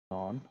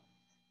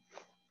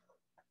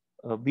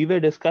We were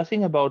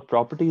discussing about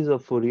properties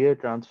of Fourier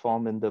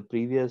transform in the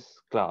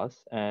previous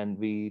class, and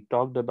we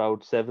talked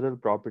about several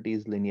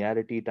properties: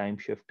 linearity, time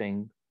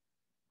shifting,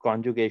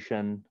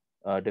 conjugation,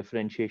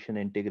 differentiation,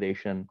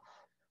 integration,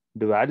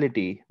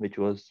 duality, which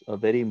was a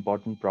very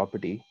important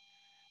property,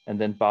 and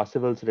then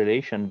Parsifal's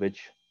relation,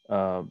 which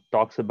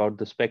talks about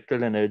the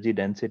spectral energy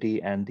density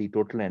and the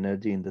total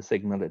energy in the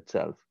signal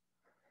itself.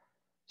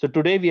 So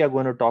today we are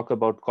going to talk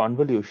about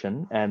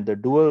convolution and the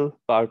dual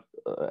part,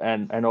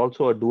 and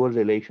also a dual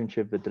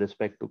relationship with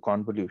respect to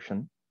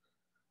convolution,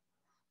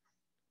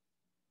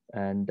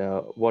 and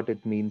what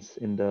it means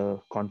in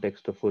the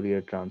context of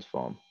Fourier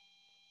transform.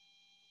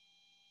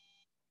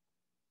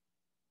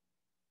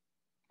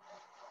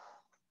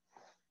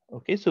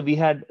 Okay, so we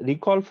had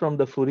recall from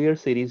the Fourier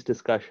series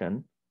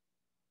discussion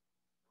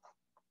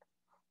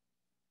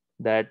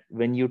that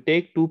when you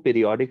take two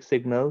periodic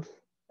signals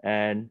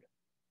and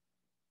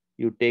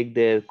you take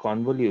their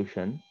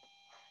convolution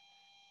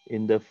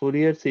in the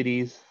Fourier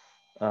series,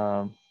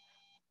 um,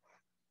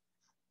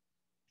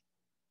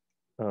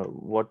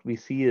 what we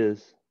see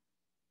is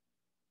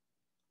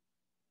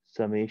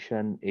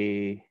summation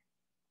A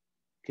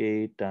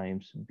k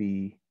times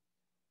B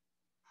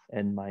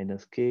n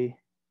minus k.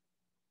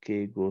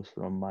 K goes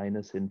from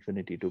minus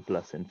infinity to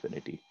plus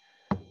infinity.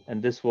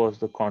 And this was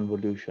the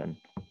convolution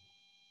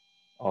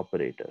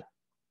operator,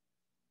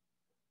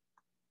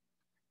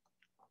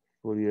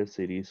 Fourier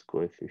series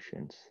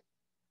coefficients.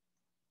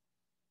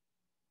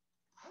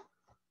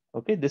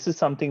 Okay, this is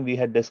something we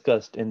had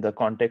discussed in the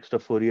context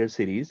of Fourier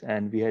series,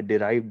 and we had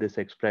derived this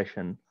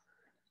expression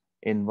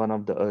in one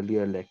of the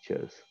earlier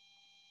lectures.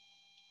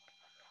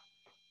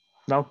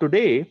 Now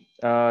today,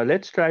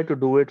 let's try to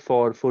do it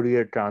for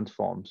Fourier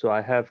transform. So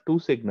I have two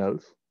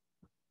signals,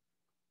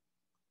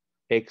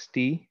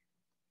 xt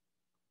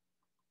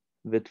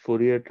with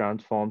Fourier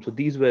transform. So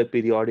these were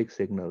periodic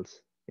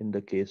signals in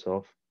the case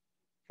of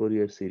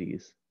Fourier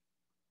series.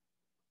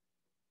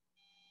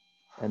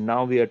 And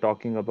now we are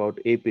talking about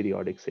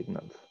aperiodic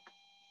signals.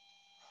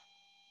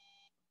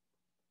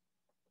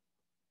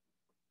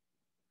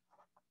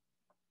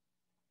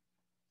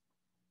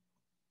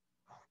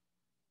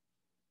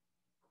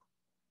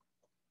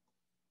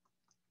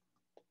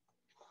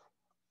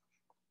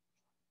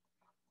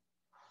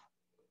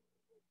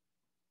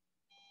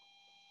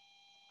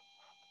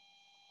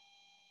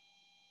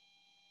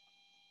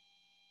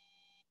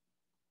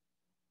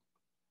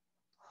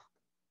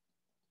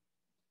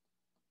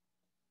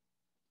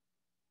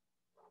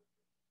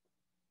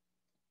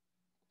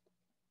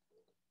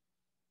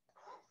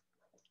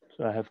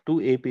 So I have two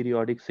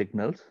aperiodic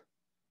signals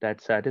that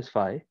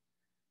satisfy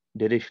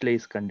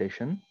Dirichlet's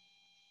condition.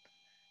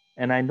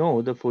 And I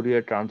know the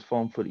Fourier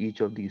transform for each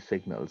of these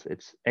signals.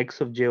 It's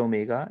x of j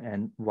omega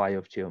and y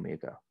of j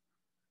omega.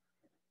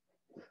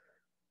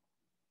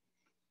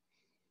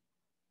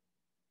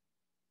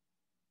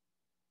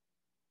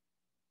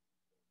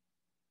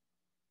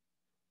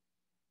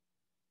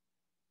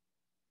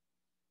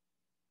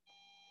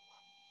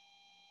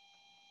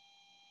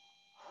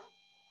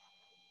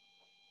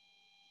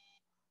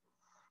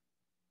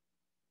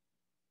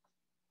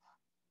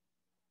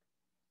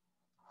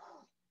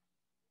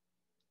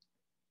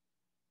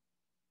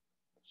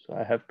 So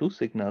I have two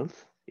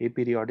signals,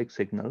 aperiodic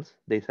signals.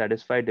 They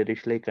satisfy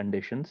Dirichlet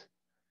conditions.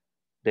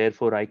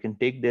 Therefore, I can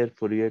take their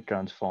Fourier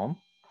transform.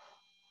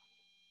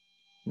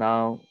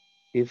 Now,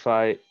 if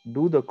I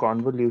do the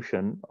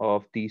convolution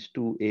of these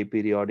two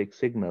aperiodic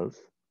signals,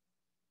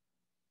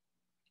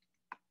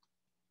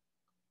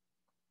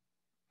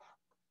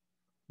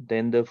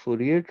 then the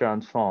Fourier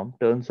transform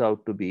turns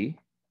out to be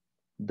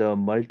the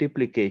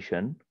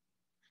multiplication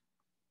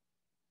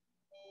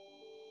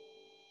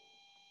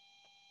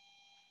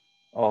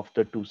of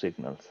the two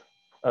signals,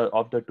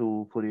 of the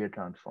two Fourier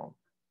transform.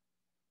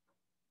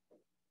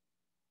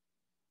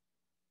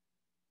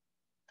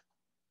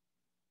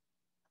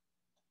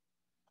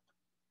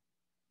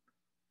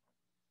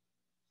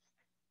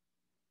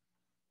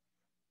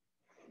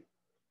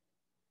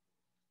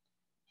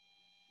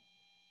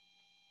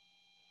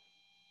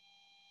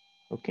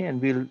 Okay,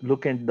 and we'll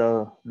look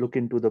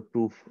into the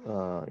proof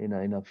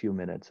in a few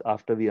minutes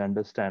after we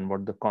understand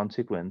what the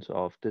consequence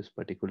of this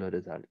particular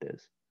result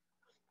is.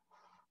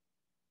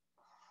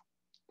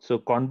 So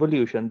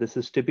convolution, this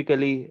is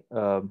typically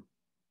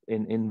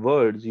in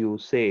words you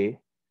say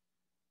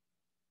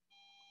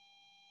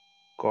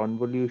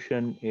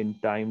convolution in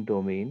time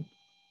domain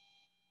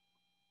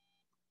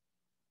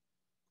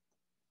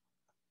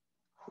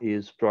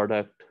is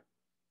product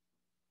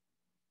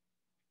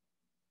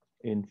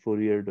in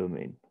Fourier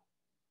domain.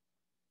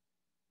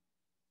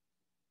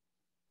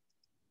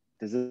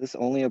 Does this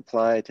only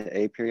apply to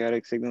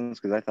aperiodic signals?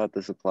 Because I thought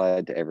this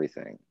applied to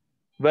everything.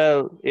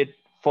 Well,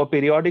 for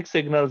periodic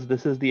signals,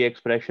 this is the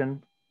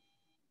expression.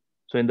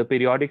 So in the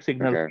periodic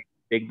signal, Okay.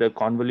 take the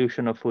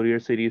convolution of Fourier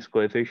series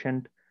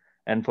coefficient,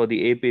 and for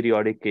the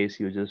aperiodic case,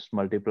 you just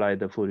multiply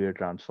the Fourier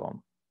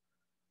transform.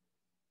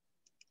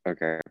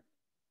 Okay.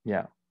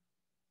 Yeah.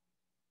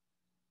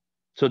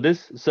 So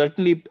this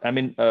certainly, I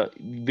mean,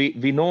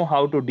 we know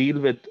how to deal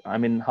with, I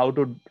mean, how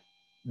to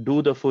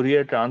do the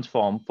Fourier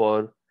transform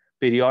for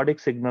periodic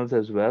signals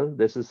as well.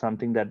 This is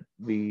something that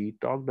we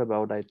talked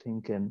about, I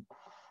think, in,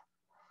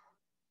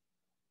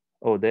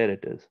 oh, there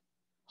it is.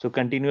 So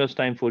continuous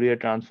time Fourier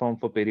transform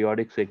for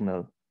periodic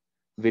signal.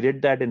 We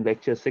did that in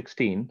lecture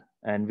 16,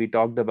 and we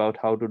talked about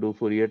how to do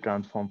Fourier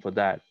transform for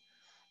that,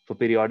 for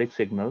periodic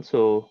signals.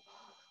 So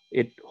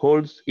it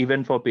holds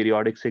even for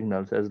periodic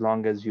signals as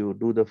long as you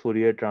do the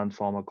Fourier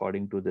transform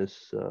according to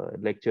this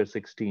lecture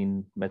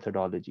 16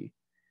 methodology.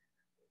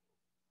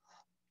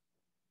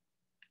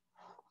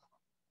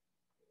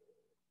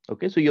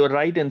 Okay, so you're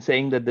right in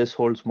saying that this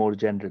holds more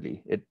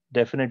generally. It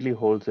definitely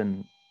holds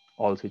in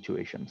all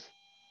situations.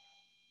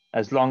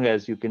 As long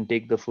as you can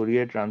take the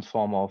Fourier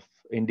transform of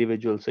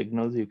individual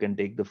signals, you can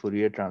take the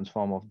Fourier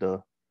transform of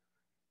the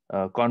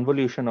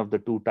convolution of the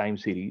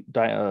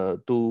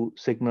two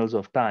signals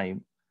of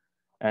time,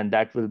 and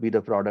that will be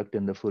the product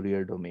in the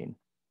Fourier domain.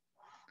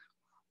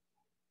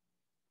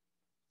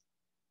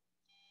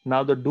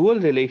 Now the dual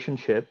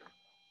relationship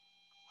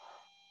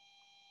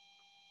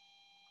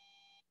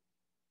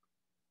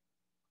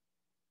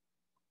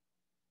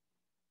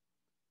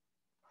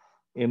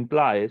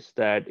implies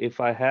that if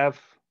I have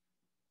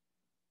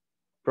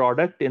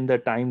product in the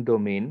time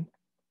domain,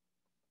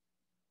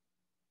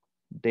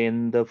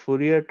 then the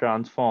Fourier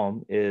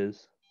transform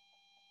is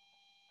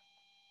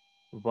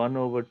 1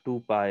 over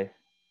 2 pi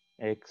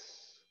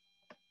x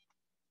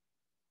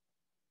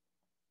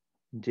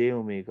j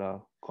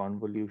omega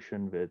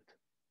convolution with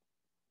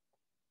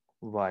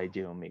y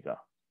j omega.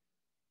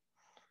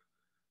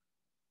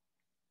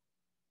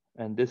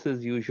 And this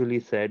is usually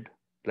said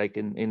like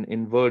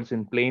in words,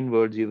 in plain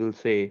words, you will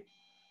say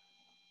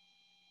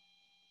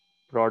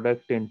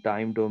product in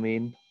time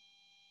domain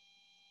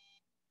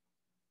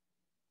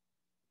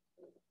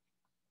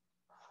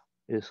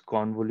is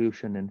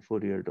convolution in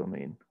Fourier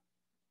domain.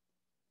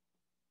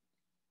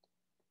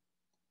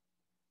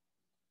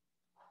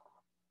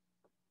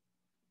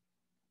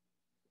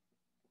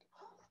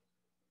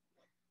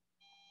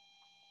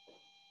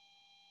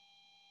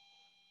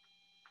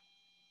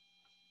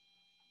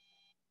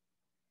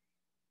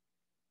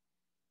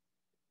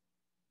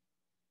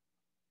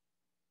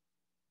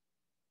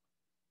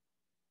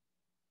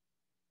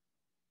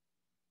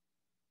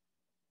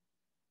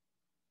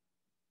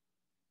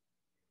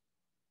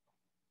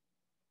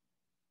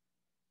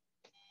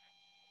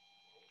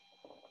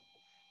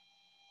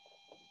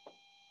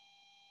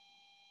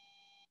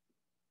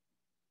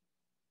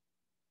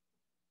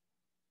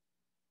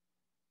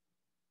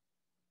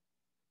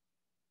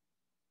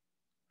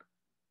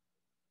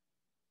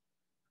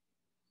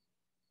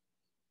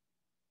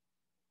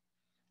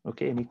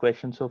 Okay, any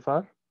questions so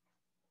far?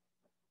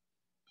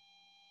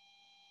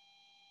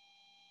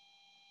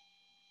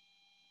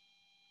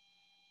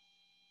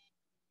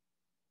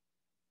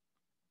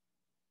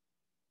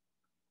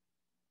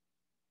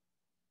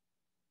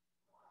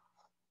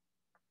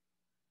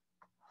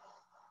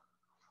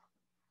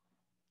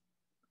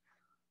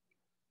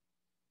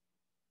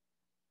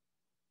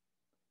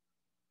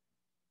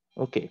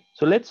 Okay,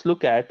 so let's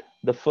look at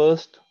the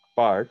first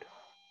part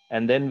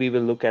and then we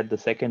will look at the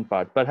second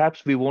part.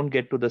 Perhaps we won't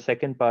get to the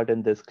second part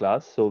in this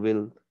class, so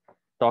we'll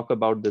talk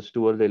about this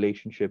dual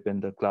relationship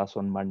in the class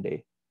on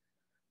Monday.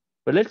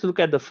 But let's look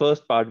at the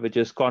first part, which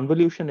is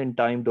convolution in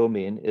time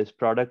domain is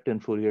product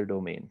in Fourier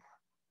domain.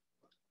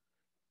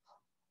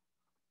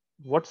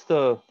 What's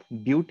the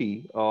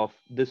beauty of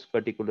this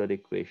particular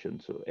equation?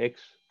 So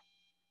x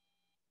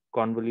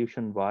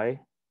convolution y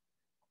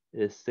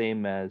is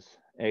same as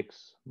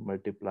x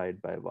multiplied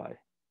by y.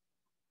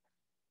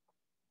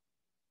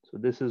 So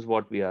this is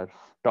what we are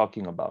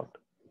talking about.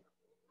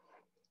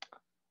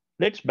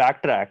 Let's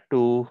backtrack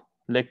to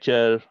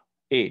lecture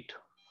 8.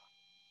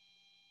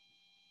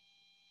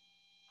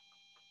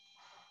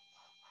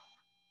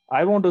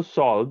 I want to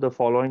solve the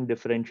following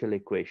differential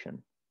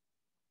equation.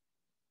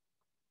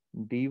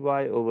 Dy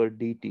over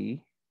dt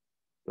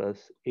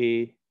plus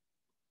a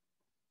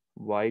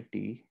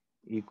yt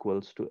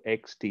equals to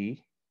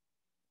xt,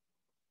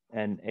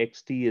 and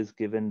xt is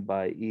given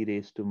by e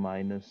raised to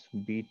minus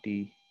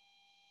bt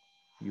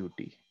ut.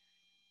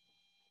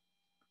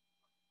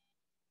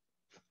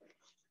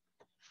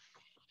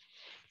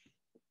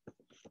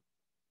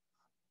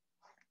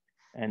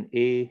 And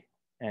a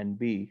and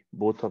b,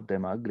 both of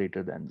them are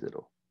greater than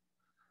 0.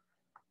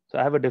 So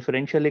I have a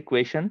differential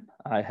equation.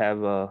 I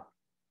have a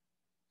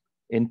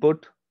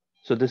input.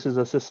 So this is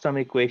a system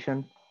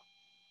equation.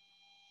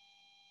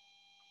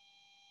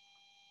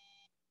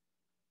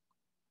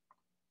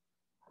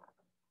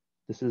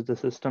 This is the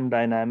system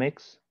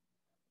dynamics.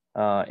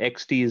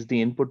 Xt is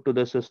the input to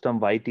the system,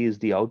 yt is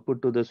the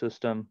output to the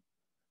system.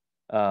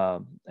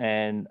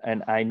 And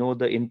I know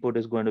the input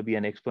is going to be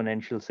an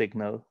exponential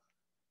signal.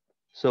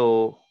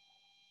 So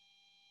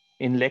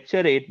in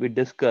lecture 8, we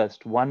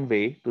discussed one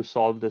way to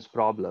solve this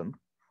problem.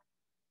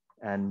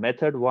 And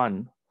method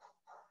 1,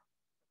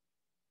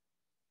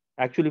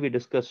 actually we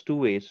discussed 2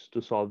 ways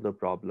to solve the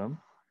problem.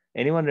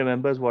 Anyone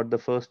remembers what the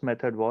first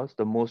method was,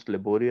 the most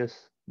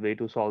laborious way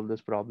to solve this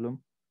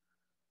problem?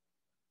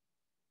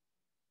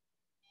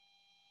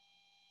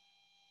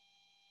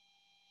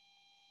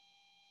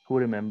 Who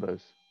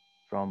remembers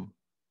from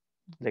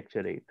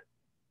lecture 8?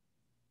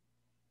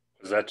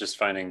 Was that just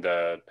finding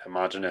the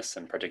homogeneous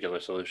and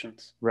particular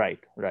solutions? Right,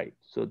 right.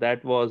 So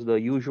that was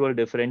the usual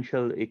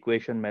differential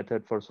equation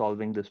method for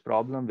solving this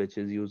problem, which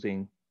is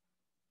using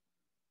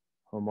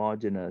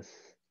homogeneous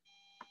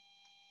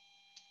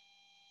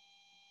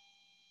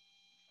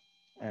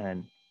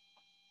and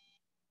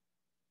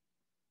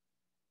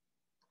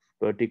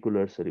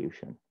particular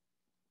solution.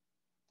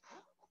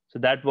 So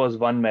that was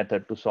one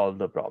method to solve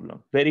the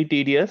problem. Very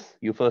tedious.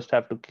 You first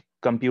have to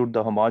compute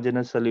the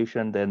homogeneous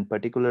solution, then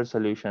particular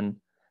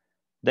solution,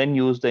 then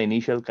use the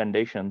initial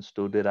conditions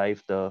to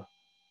derive the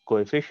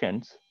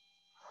coefficients.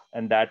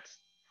 And that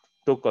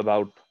took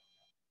about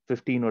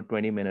 15 or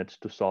 20 minutes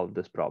to solve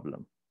this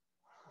problem.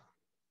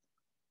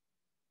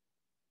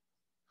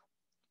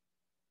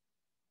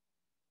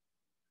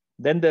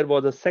 Then there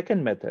was a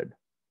second method.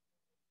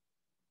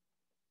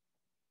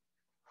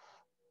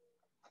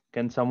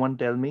 Can someone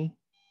tell me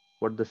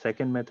what the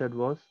second method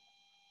was?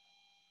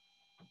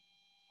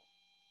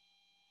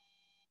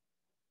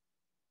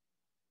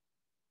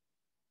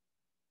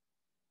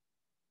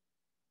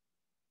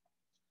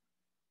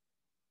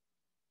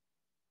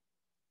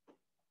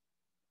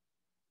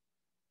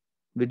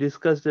 We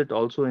discussed it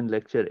also in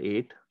lecture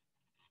 8.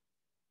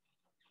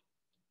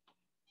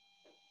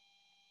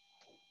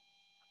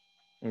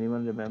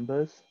 Anyone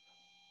remembers?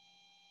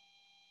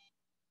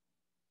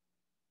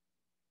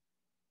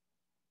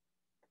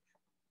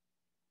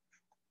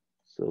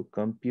 So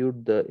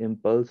compute the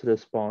impulse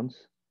response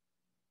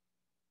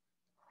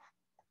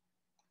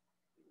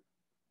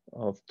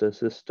of the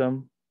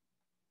system.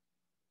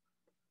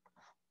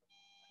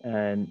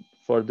 And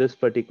for this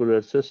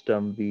particular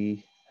system,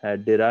 we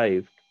had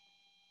derived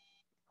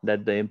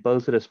that the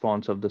impulse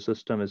response of the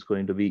system is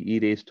going to be e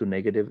raised to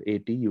negative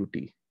at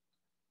ut.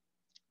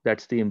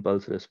 That's the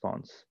impulse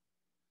response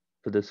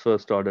for this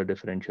first order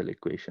differential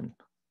equation.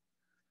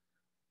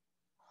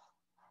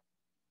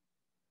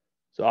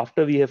 So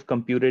after we have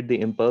computed the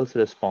impulse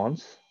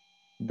response,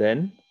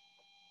 then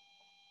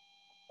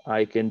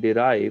I can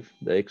derive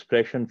the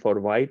expression for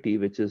yt,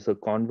 which is a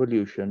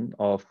convolution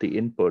of the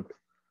input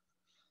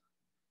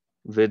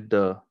with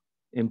the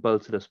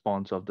impulse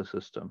response of the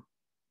system.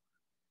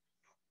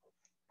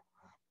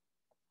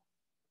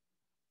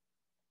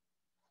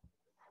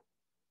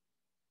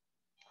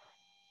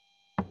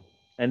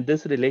 And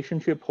this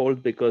relationship holds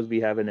because we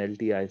have an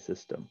LTI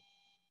system.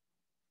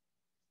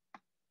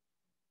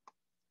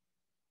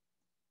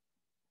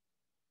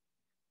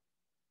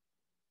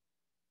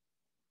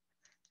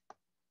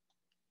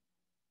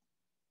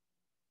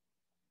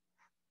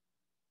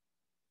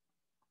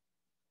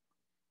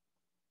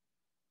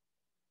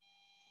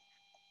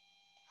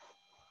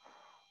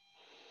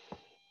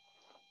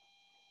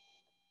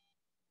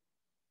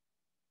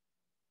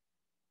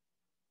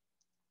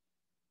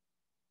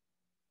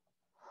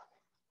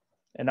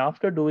 And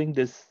after doing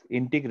this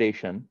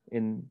integration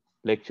in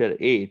lecture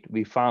 8,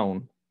 we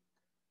found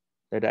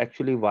that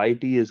actually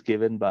yt is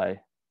given by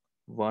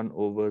 1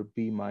 over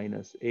b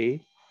minus a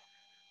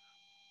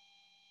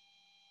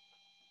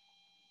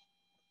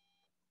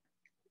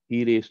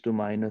e raised to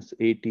minus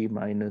at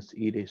minus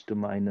e raised to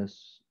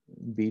minus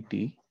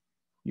bt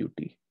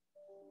ut.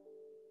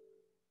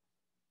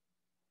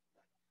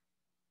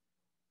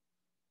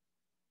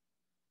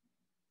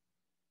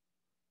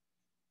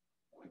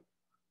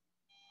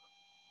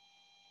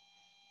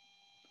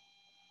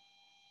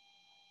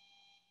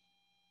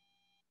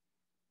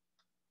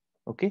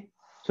 Okay,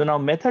 so now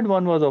method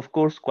 1 was of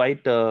course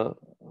quite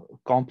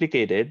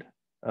complicated.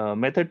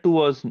 Method 2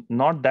 was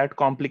not that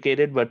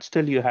complicated, but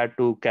still you had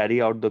to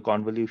carry out the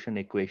convolution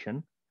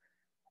equation.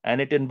 And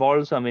it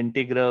involves some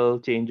integral,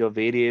 change of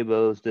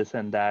variables, this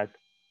and that.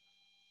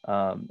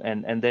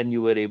 And then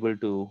you were able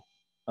to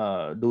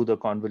do the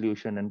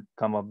convolution and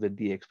come up with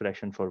the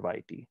expression for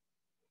yt.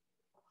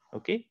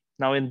 Okay,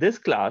 now in this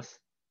class,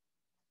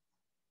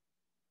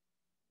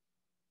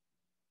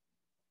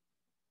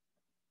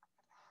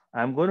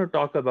 I'm going to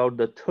talk about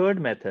the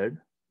third method,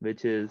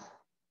 which is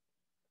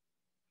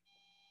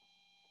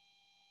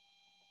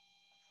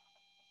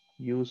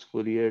use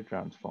Fourier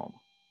transform.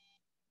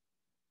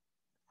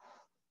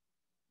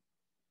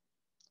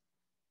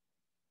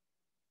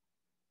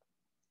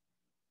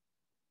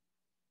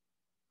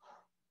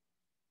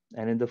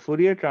 And in the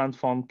Fourier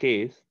transform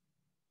case,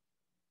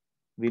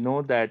 we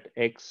know that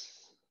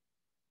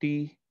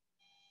xt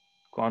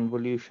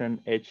convolution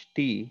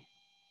ht,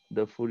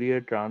 the Fourier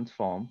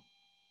transform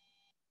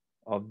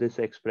of this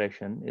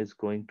expression is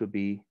going to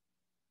be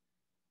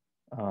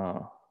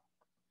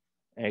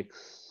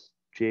x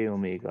j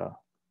omega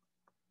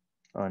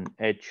on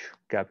h,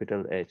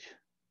 capital H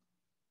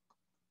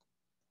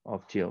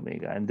of j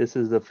omega. And this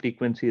is the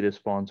frequency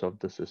response of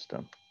the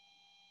system.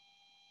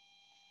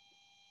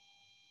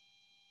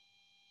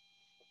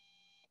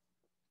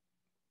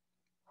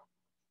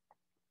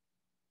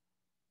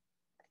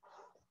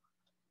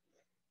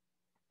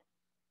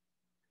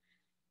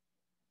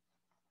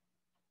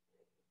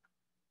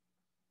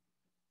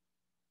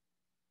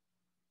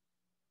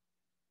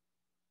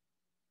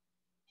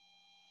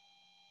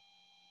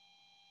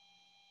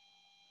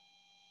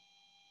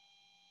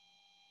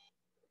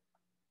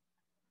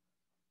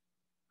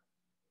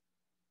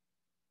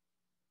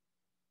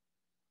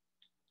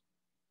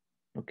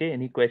 Okay,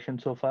 any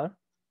questions so far?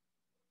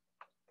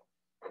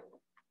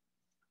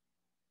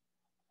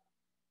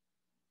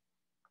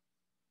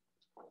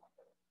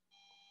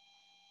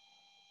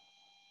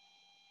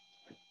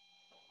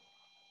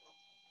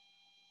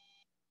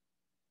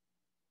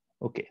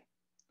 Okay,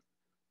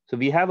 so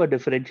we have a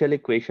differential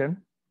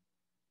equation.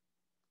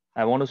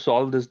 I want to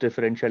solve this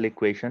differential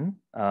equation.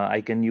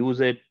 I can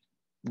use it,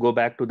 go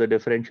back to the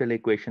differential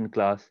equation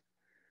class,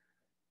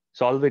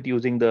 solve it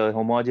using the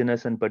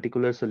homogeneous and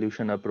particular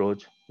solution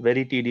approach.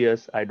 Very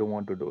tedious, I don't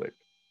want to do it.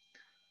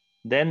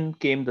 Then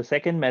came the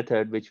second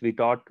method, which we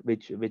taught,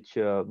 which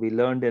we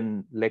learned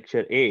in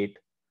lecture 8,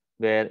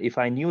 where if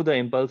I knew the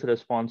impulse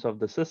response of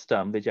the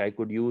system, which I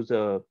could use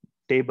a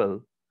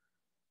table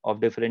of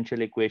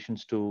differential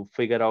equations to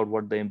figure out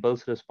what the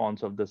impulse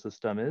response of the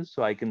system is.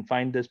 So I can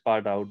find this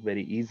part out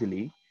very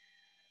easily.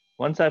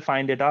 Once I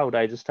find it out,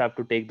 I just have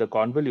to take the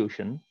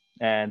convolution,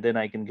 and then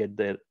I can get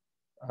the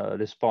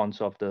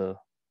response of the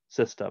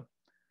system.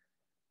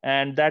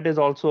 And that is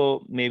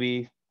also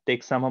maybe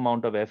takes some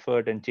amount of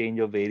effort and change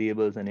of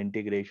variables and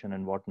integration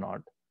and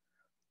whatnot.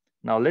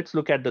 Now let's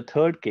look at the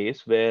third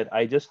case where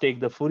I just take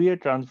the Fourier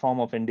transform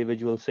of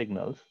individual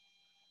signals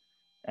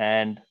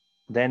and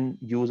then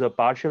use a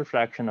partial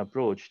fraction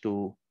approach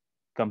to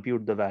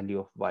compute the value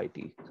of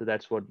yt. So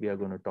that's what we are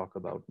going to talk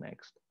about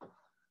next.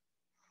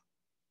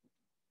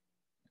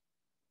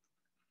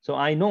 So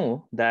I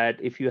know that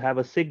if you have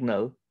a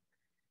signal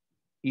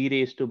e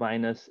raised to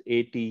minus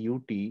at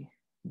ut,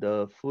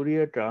 the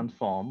Fourier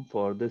transform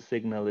for this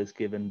signal is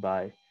given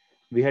by,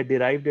 we had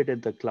derived it in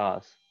the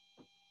class,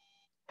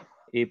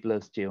 a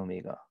plus j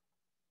omega.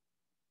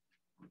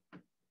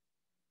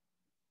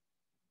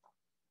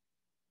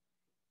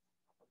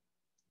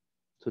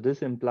 So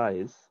this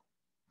implies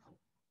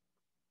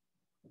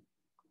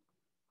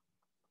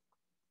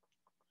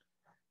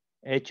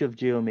h of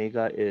j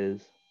omega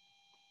is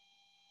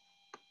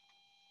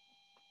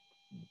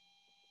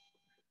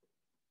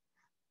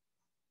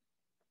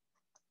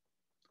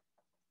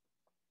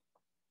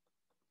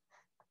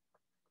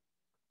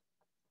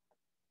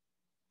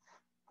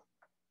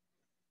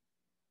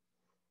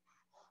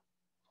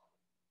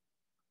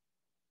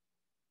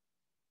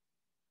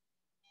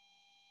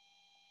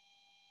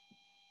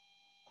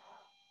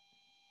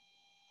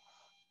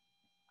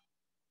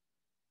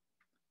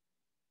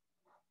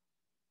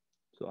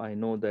so I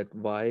know that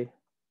y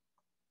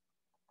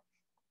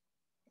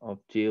of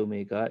j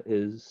omega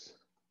is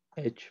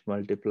h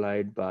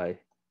multiplied by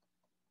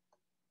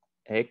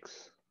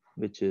x,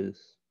 which is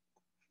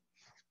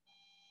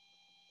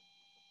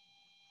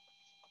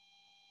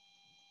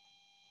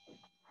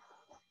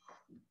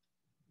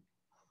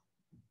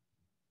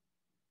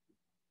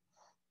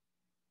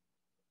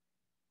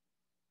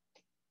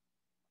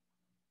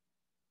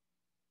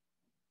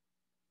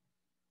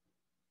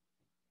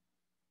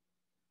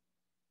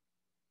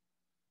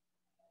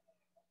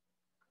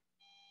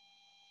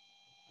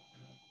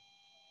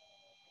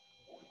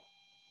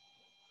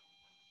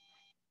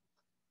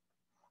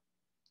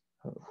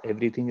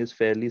everything is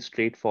fairly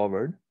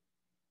straightforward.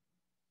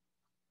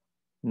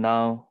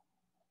 Now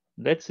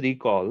let's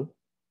recall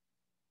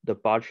the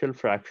partial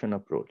fraction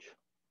approach.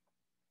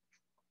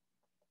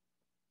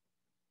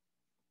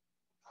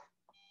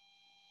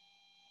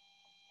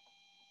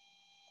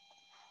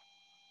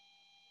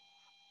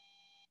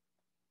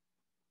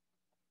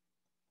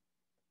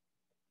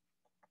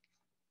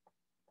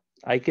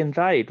 I can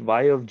write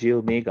y of j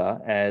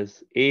omega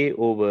as a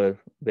over,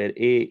 where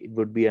a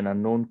would be an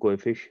unknown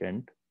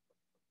coefficient,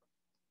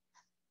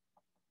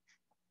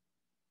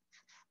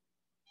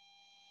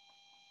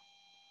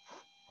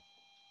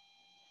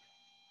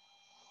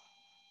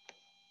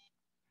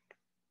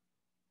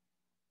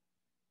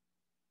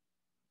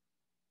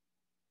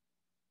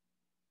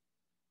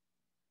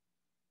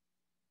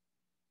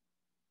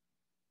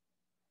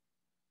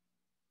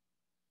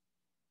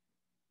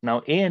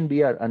 now a and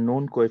b are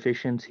unknown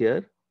coefficients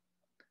here,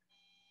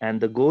 and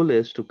the goal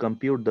is to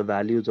compute the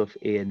values of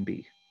a and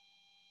b.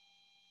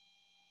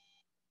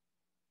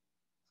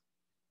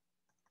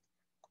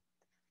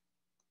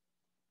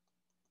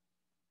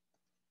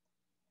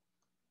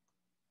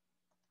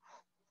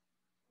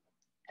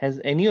 Has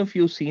any of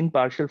you seen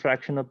partial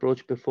fraction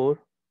approach before?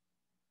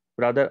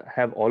 Rather,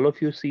 have all of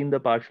you seen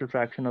the partial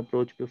fraction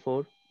approach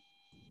before?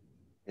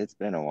 It's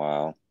been a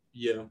while.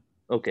 Yeah.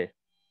 Okay,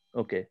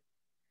 okay.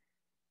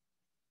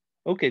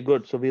 Okay,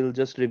 good. So we'll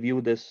just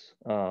review this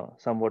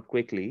somewhat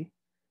quickly.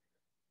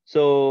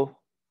 So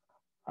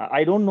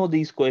I don't know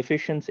these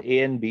coefficients a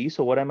and b.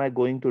 So what am I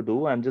going to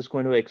do? I'm just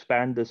going to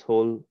expand this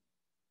whole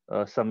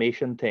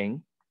summation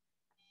thing.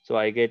 So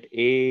I get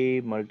a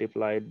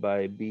multiplied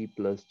by b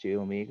plus j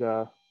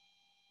omega,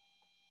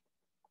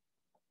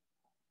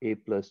 a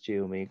plus j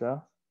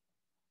omega,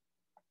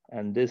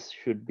 and this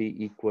should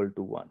be equal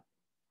to 1.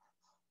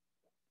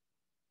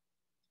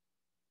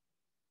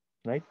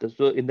 Right?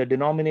 So in the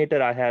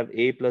denominator, I have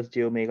a plus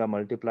j omega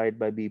multiplied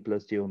by b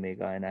plus j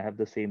omega, and I have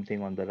the same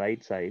thing on the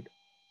right side.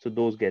 So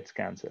those gets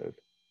cancelled.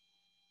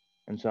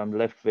 And so I'm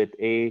left with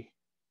a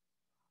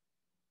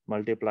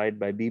multiplied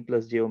by b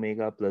plus j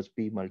omega plus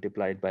b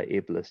multiplied by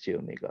a plus j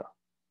omega.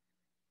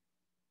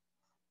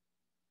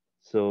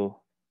 So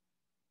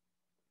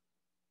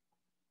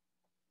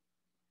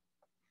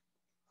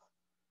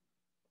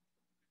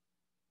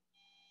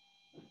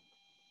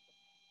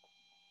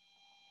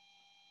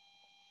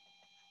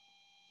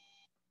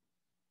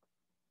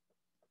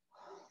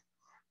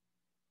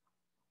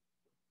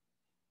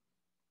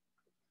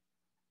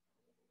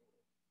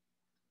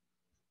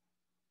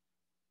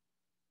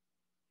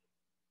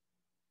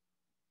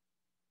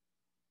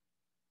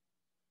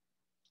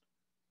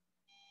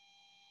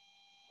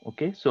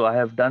okay, so I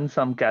have done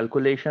some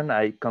calculation.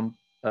 I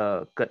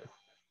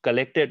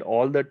collected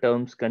all the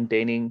terms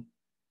containing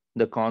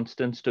the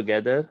constants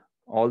together,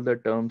 all the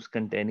terms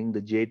containing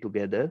the j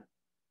together,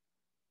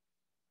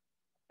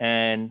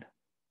 and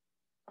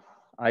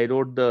I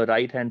wrote the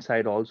right hand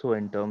side also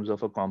in terms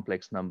of a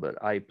complex number,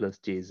 I plus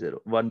j0,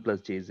 1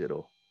 plus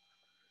j0.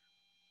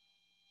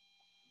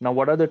 Now,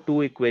 what are the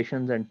two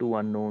equations and two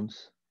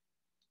unknowns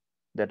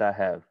that I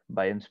have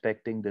by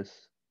inspecting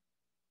this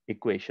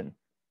equation?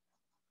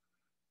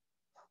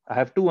 I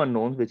have two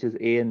unknowns, which is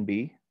a and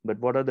b, but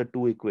what are the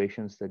two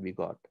equations that we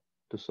got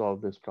to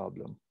solve this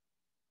problem?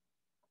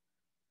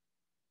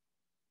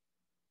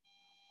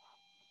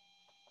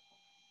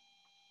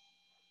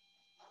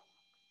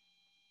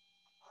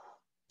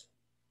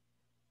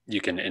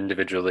 You can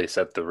individually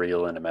set the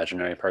real and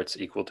imaginary parts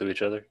equal to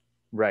each other.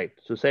 Right.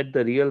 So set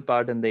the real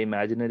part and the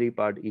imaginary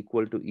part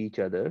equal to each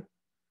other.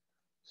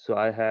 So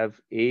I have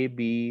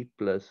AB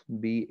plus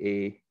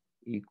BA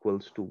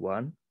equals to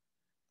 1,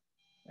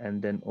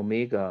 and then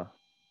omega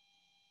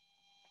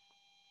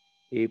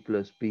A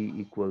plus B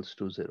equals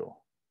to 0.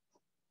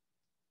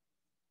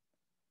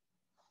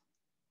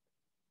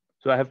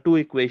 So I have two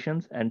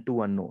equations and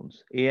two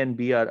unknowns. A and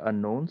B are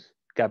unknowns.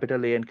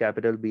 Capital A and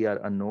capital B are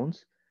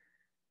unknowns.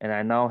 And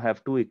I now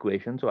have two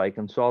equations, so I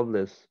can solve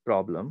this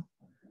problem.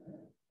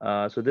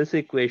 So this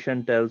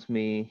equation tells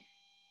me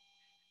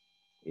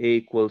A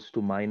equals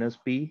to minus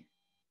B.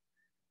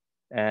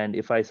 And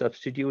if I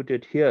substitute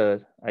it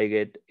here, I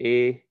get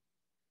A,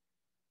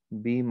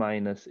 B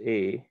minus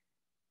A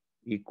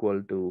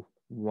equal to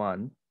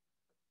 1,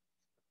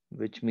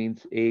 which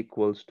means A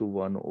equals to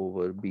 1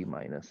 over B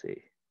minus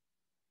A.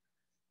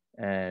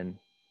 And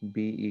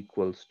B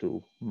equals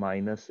to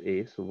minus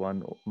A, so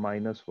 1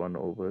 minus 1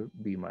 over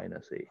B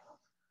minus A.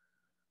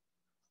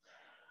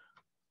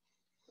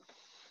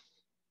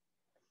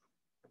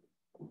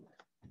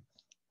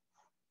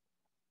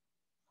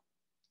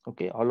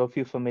 Okay, all of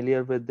you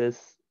familiar with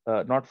this?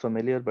 Not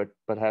familiar, but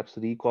perhaps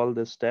recall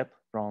this step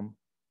from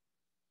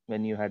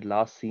when you had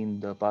last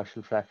seen the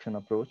partial fraction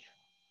approach.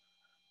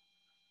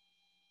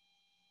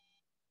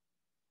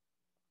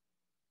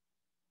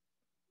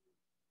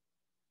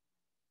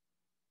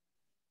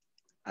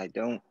 I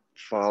don't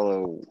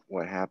follow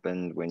what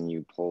happened when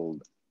you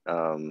pulled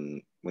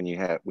when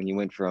you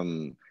went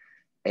from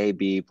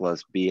AB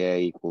plus BA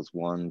equals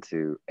 1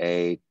 to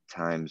A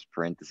times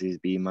parentheses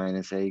B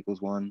minus A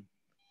equals 1.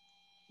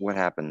 What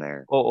happened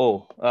there?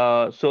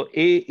 So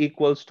A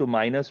equals to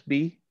minus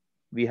B.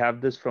 We have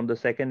this from the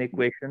second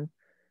equation.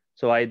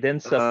 So I then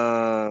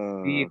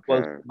substitute B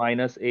equals Okay. to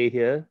minus A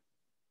here.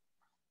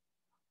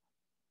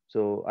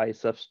 So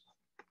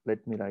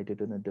let me write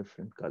it in a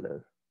different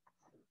color.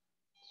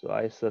 So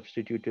I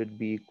substituted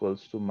B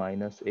equals to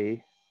minus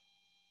A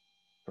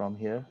from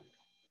here.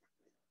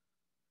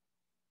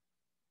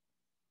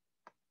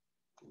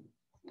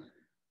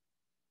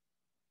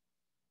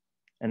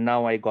 And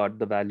now I got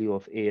the value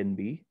of A and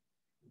B.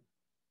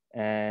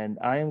 And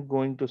I am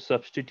going to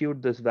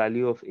substitute this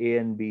value of A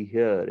and B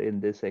here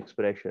in this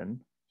expression.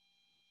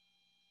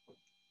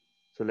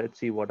 So let's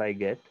see what I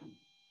get.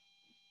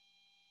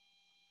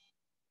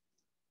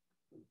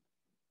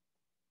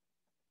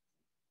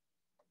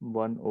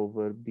 One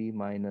over B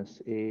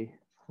minus A,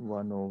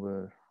 1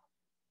 over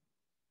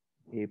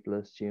A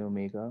plus j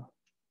omega,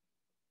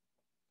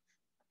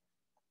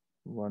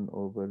 1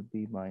 over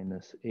B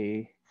minus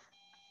A,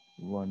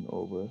 1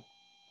 over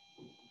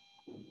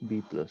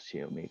B plus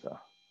j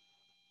omega.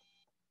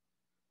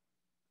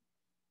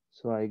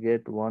 So I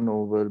get 1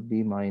 over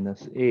B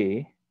minus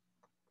A.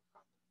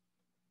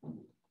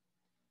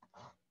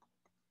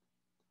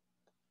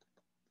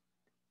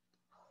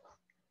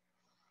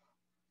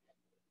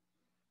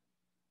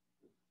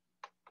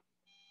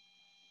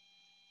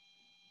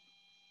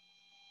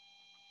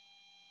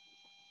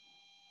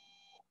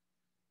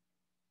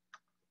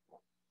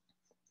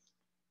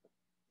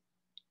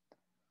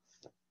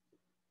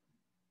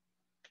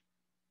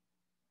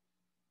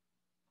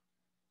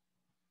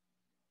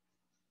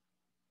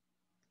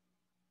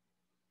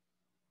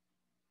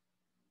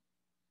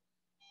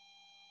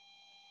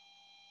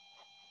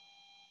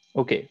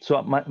 Okay, so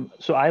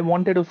I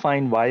wanted to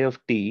find y of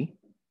t.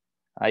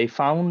 I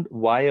found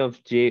y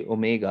of j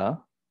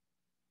omega.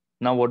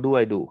 Now what do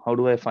I do? How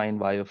do I find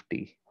y of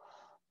t?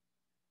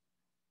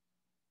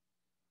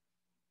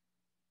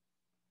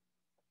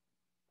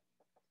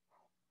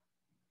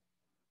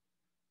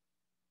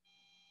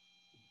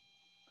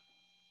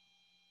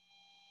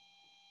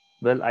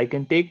 Well, I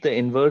can take the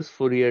inverse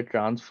Fourier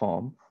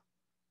transform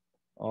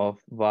of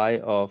y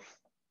of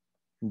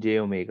j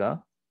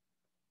omega,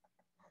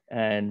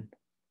 and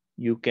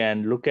you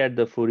can look at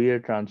the Fourier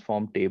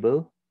transform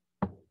table,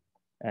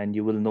 and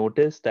you will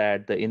notice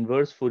that the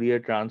inverse Fourier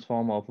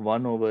transform of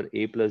 1 over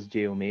a plus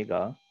j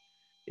omega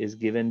is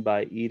given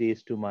by e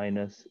raised to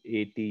minus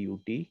at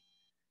ut,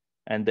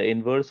 and the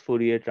inverse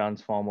Fourier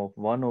transform of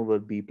 1 over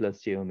b plus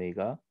j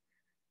omega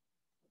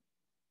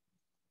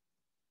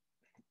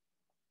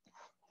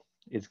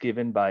is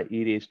given by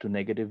e raised to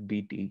negative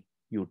bt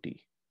ut.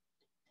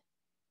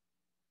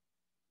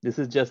 This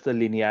is just the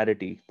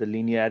linearity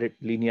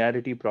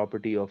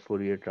property of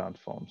Fourier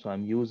transform. So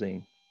I'm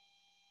using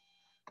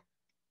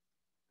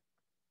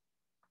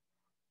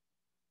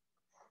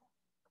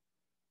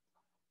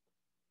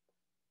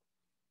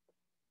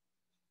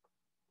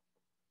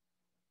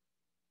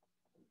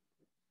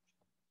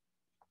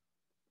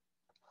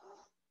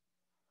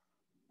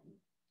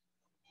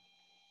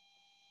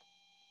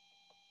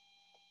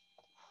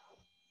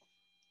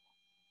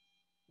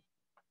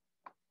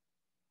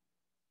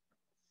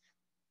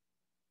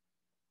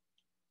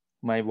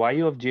my y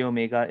of j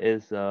omega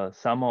is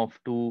sum of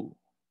two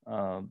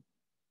uh,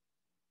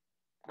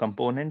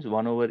 components,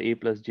 1 over a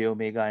plus j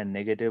omega and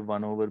negative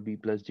 1 over b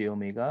plus j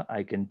omega.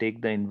 I can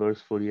take the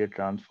inverse Fourier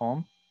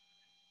transform,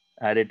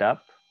 add it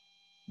up,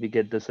 we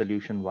get the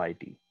solution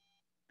yt.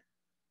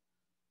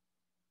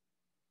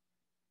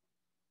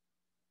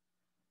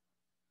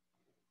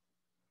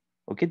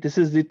 Okay, this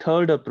is the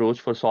third approach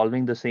for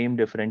solving the same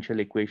differential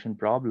equation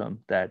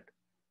problem that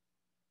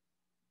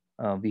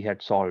we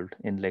had solved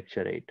in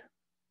lecture 8.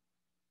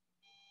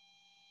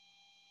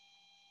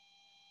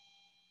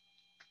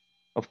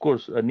 Of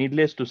course,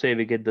 needless to say,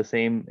 we get the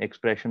same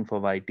expression for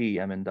yt.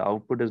 I mean, the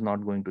output is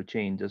not going to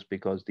change just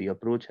because the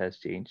approach has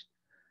changed.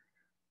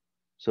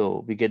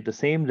 So we get the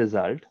same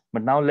result,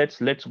 but now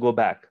let's go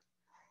back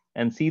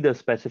and see the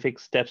specific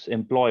steps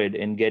employed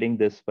in getting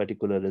this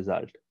particular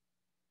result.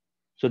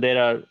 So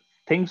there are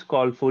things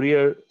called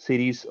Fourier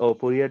series or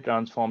Fourier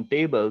transform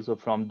tables. So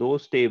from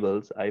those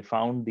tables, I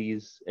found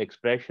these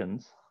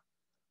expressions.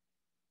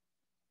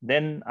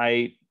 Then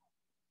I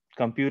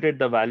computed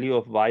the value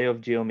of y of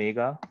j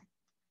omega,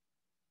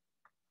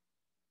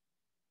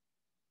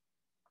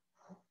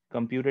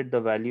 computed the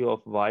value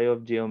of y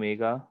of j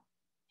omega.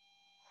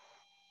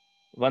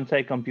 Once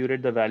I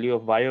computed the value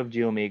of y of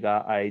j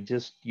omega, I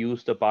just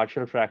used the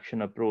partial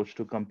fraction approach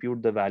to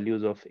compute the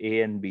values of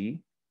a and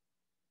b,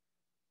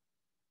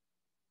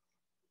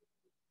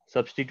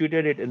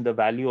 substituted it in the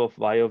value of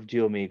y of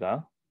j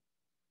omega,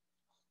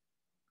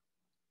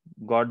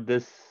 got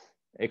this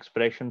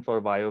expression for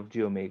y of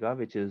j omega,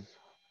 which is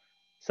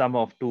sum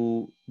of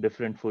two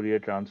different Fourier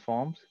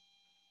transforms.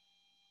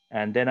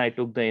 And then I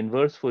took the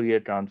inverse Fourier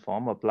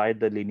transform, applied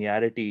the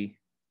linearity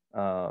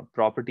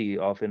property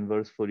of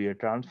inverse Fourier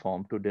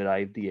transform to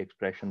derive the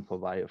expression for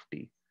y of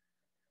t.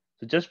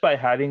 So just by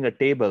having a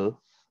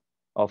table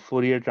of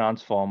Fourier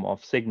transform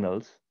of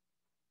signals,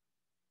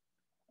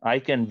 I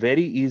can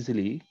very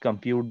easily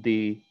compute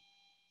the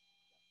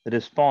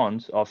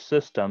response of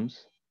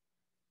systems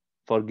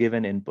for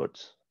given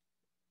inputs,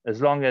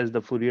 as long as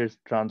the Fourier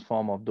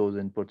transform of those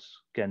inputs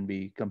can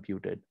be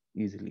computed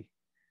easily.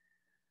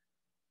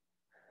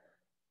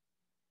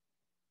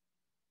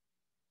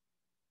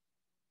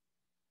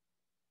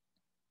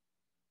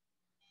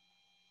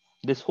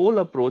 This whole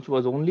approach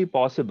was only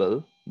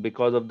possible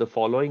because of the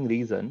following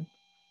reason.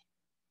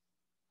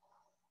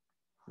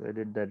 Where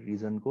did that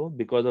reason go?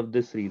 Because of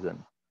this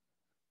reason.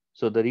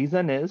 So the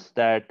reason is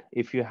that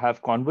if you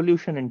have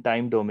convolution in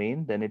time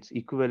domain, then it's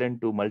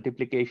equivalent to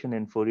multiplication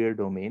in Fourier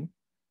domain.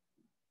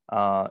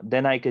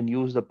 Then I can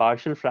use the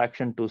partial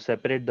fraction to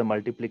separate the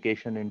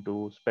multiplication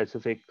into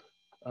specific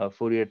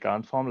Fourier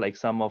transform, like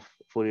sum of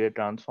Fourier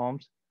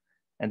transforms.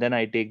 And then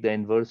I take the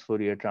inverse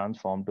Fourier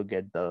transform to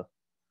get the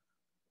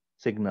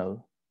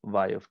signal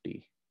y of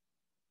t.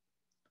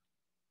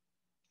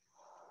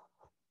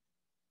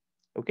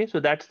 Okay, so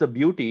that's the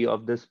beauty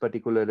of this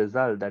particular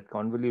result, that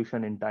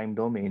convolution in time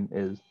domain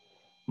is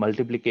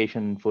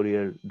multiplication in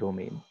Fourier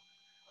domain.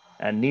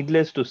 And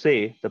needless to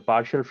say, the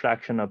partial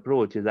fraction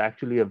approach is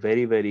actually a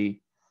very,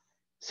 very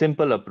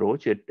simple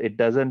approach.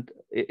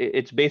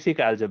 It's basic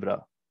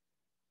algebra.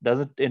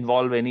 Doesn't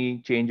involve any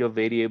change of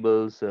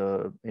variables,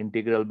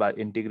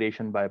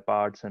 integration by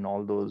parts, and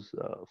all those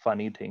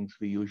funny things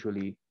we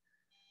usually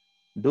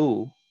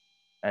do,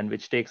 and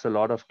which takes a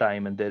lot of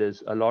time, and there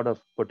is a lot of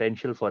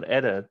potential for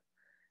error.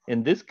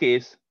 In this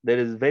case, there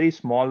is very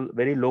small,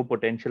 very low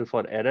potential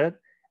for error.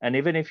 And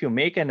even if you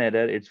make an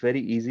error, it's very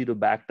easy to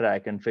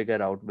backtrack and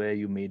figure out where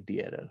you made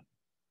the error.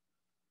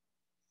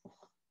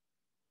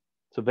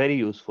 So very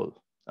useful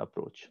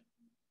approach.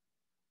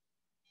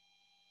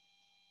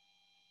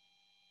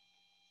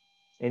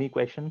 Any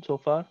questions so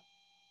far?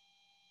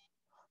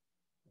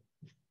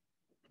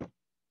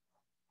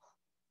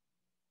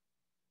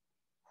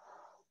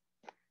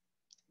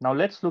 Now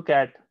let's look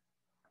at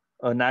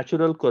a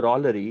natural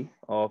corollary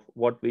of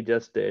what we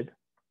just did.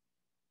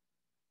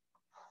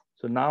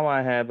 So now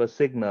I have a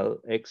signal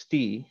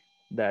xt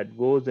that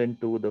goes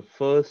into the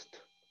first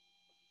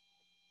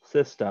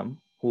system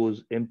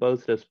whose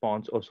impulse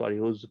response, or sorry,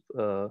 whose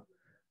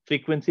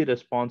frequency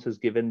response is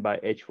given by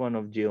h1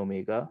 of j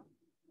omega.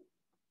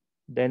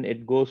 Then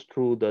it goes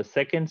through the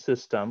second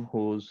system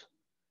whose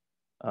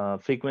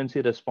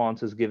frequency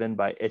response is given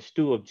by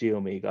h2 of j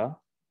omega.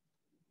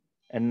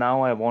 And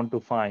now I want to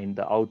find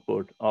the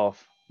output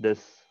of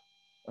this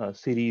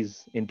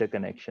series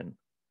interconnection.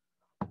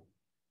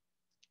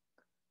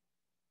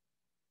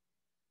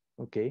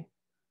 Okay,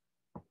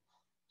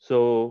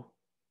 so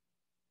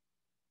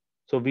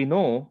we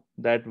know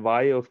that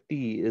y of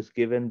t is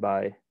given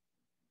by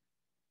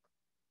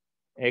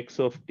x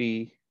of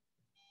t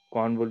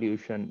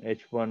convolution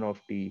h1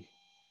 of t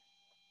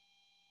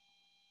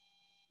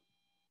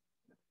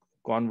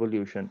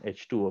convolution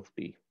h2 of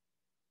t.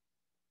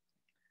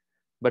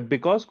 But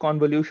because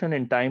convolution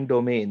in time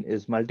domain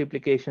is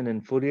multiplication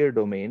in Fourier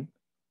domain,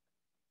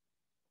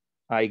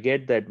 I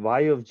get that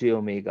y of j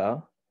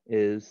omega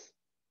is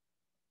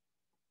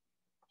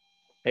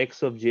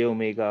x of j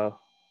omega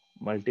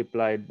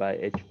multiplied by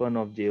h1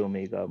 of j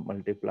omega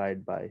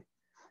multiplied by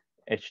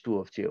h2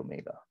 of j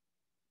omega.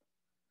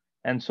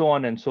 And so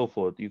on and so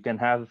forth. You can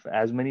have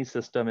as many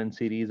systems in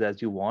series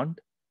as you want,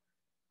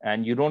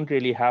 and you don't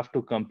really have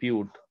to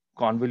compute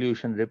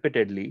convolution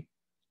repeatedly.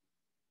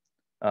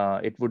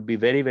 It would be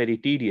very, very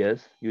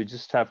tedious. You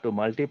just have to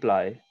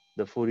multiply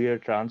the Fourier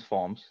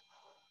transforms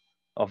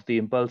of the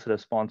impulse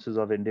responses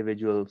of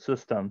individual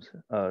systems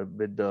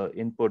with the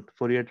input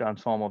Fourier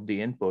transform of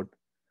the input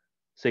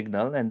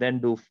signal, and then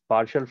do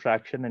partial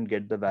fraction and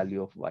get the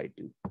value of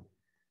y2.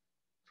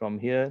 From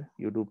here,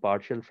 you do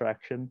partial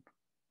fraction.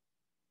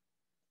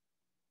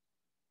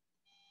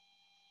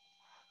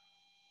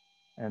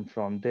 And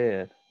from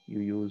there, you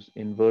use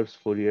inverse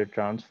Fourier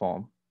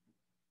transform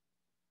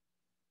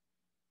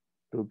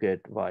to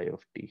get y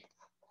of t.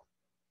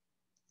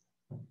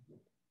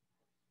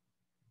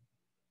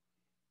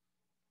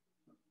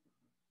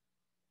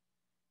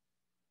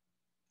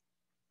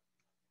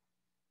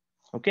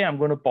 Okay, I'm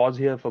going to pause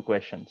here for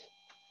questions.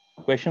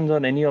 Questions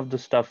on any of the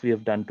stuff we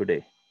have done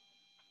today?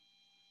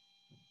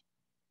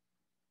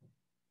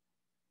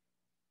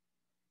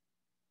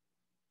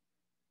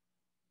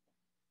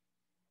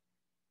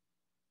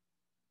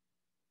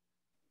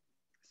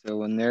 So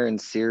when they're in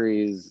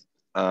series,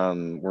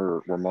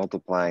 we're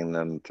multiplying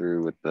them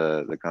through with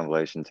the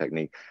convolution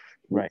technique.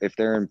 Right. If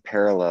they're in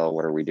parallel,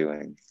 what are we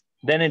doing?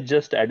 Then it's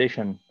just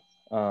addition.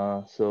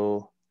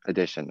 So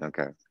Addition,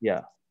 okay.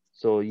 yeah.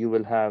 So you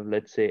will have,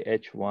 let's say,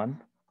 h1,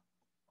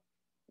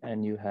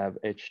 and you have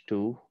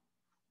h2,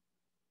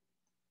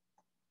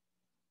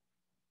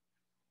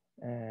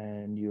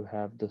 and you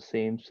have the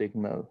same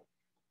signal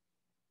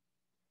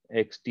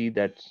xt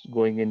that's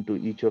going into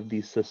each of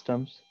these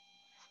systems.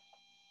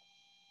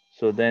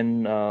 So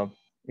then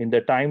in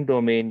the time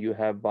domain, you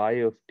have y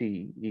of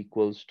t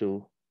equals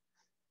to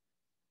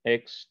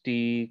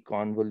xt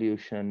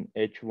convolution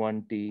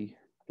h1t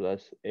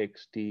plus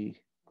xt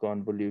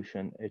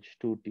convolution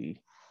h2t.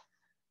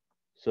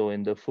 So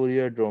in the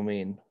Fourier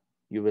domain,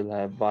 you will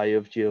have y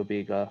of j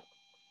omega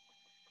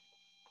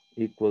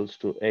equals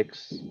to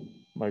x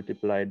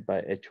multiplied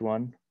by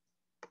h1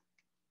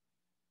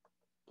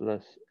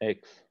 plus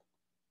x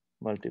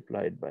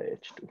multiplied by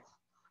h2.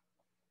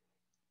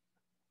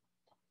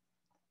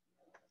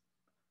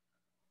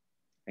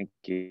 Thank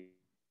you.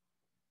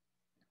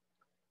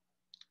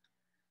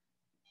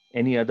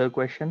 Any other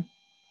question?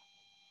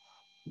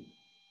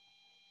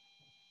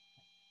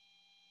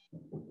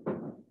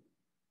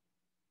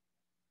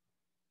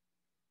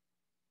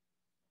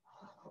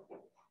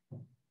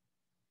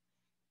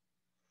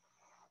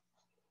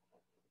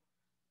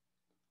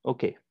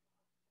 Okay.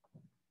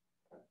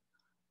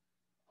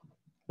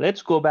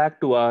 Let's go back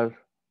to our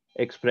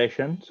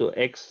expression. So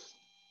x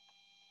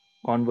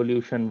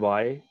convolution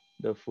y,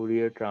 the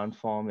Fourier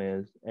transform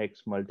is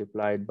x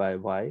multiplied by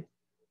y.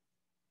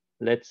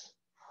 Let's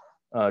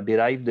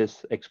derive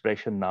this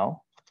expression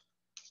now.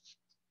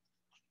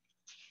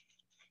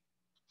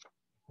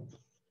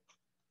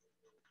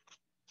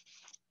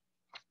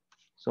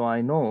 So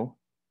I know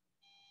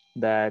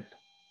that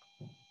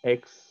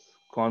x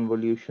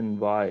convolution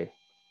y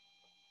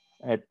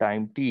at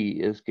time t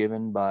is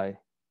given by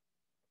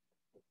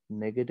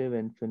negative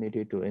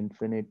infinity to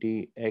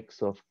infinity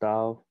x of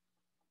tau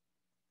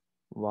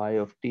y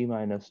of t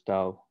minus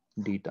tau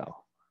d tau.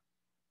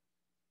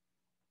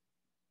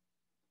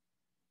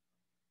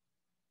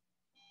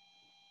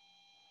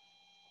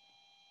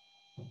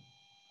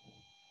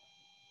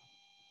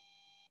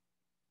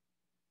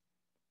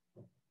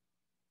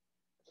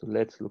 So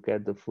let's look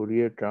at the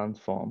Fourier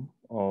transform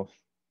of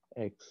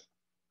x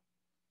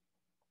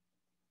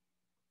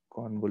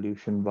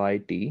convolution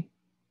yt.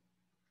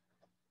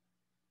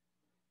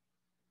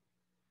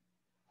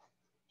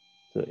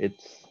 So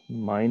it's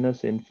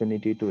minus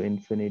infinity to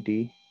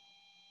infinity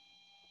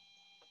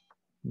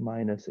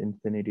minus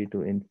infinity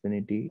to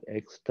infinity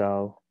x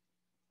tau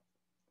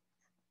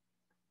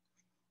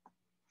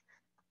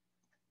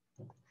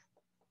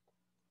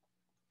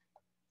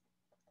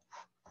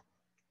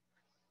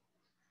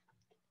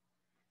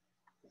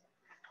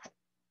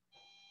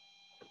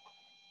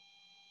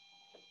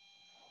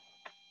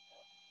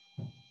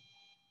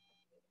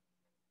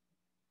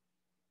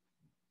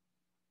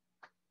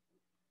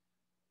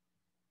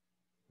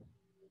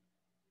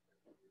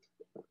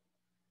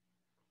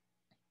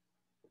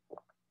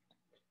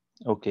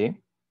Okay.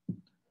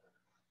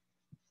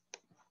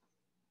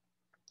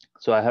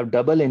 So I have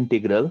double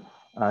integral.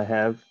 I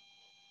have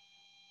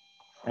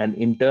an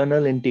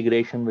internal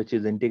integration, which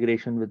is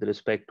integration with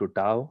respect to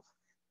tau.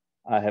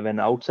 I have an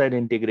outside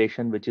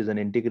integration, which is an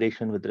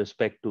integration with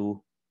respect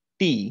to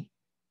t.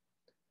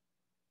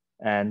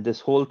 And this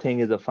whole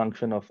thing is a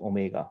function of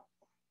omega.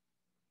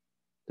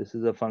 This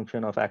is a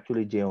function of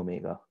actually j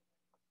omega.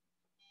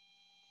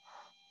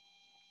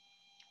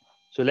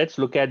 So let's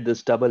look at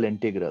this double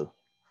integral.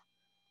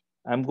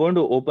 I'm going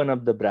to open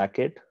up the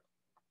bracket.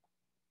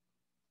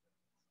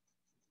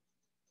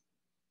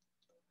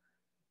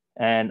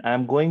 And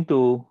I'm going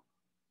to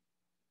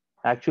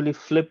actually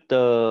flip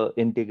the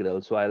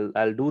integral. So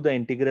I'll do the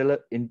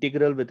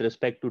integral with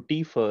respect to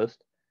t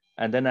first,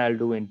 and then I'll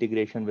do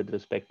integration with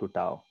respect to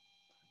tau.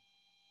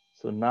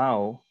 So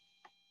now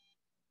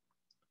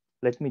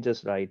let me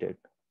just write it.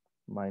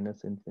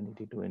 Minus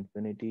infinity to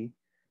infinity,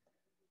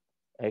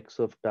 x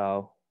of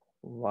tau,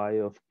 y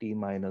of t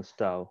minus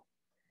tau,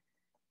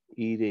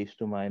 e raised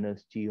to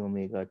minus g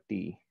omega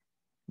t,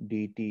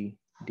 dt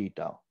d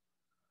tau.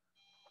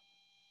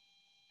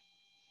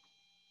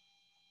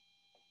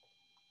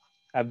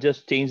 I've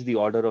just changed the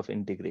order of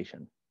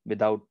integration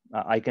without,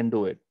 I can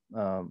do it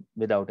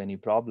without any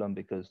problem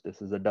because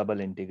this is a double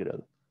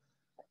integral.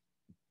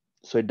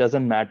 So it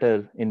doesn't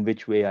matter in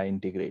which way I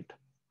integrate.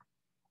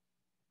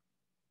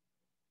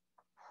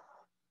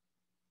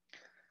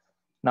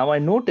 Now I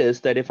notice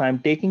that if I'm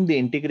taking the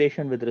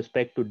integration with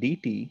respect to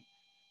dt,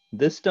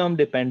 this term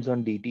depends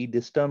on dt,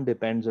 this term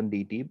depends on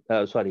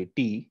dt,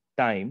 t,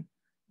 time,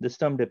 this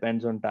term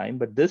depends on time,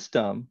 but this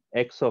term,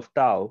 x of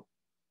tau,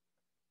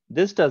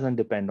 this doesn't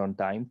depend on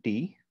time,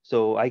 t.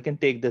 So I can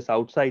take this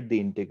outside the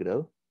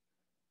integral.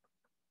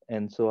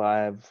 And so I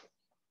have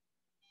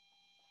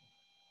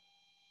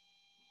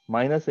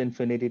minus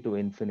infinity to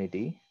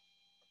infinity,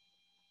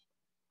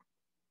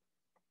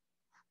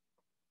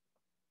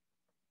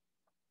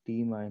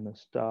 t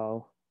minus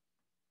tau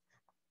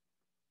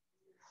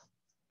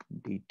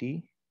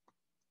dt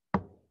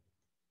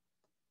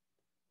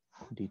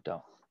d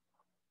tau.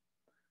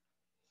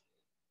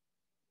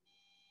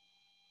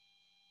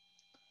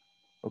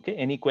 Okay,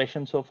 any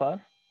questions so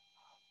far?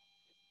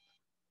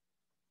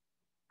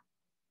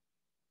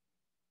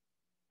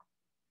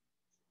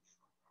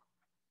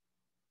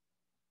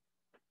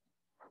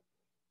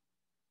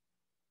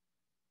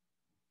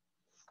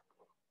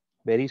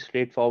 Very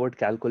straightforward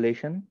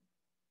calculation.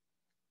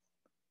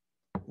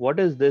 What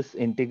is this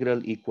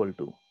integral equal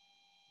to?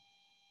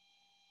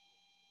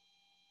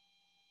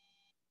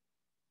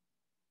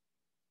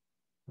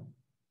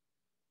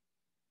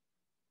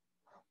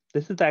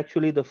 This is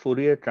actually the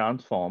Fourier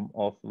transform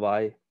of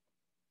y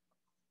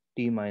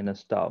t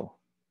minus tau.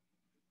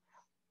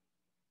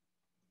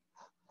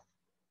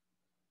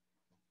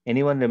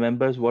 Anyone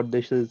remembers what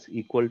this is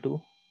equal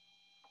to?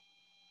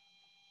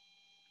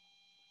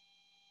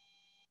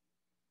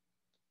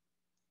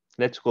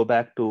 Let's go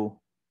back to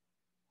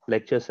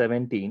lecture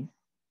 17.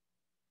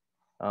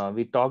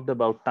 We talked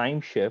about time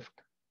shift.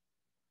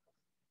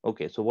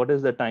 Okay, so what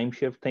is the time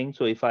shift thing?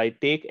 So if I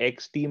take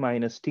xt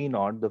minus t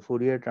naught, the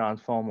Fourier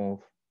transform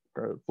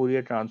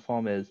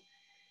is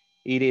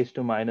e raised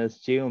to minus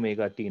j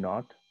omega t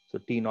naught. So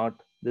t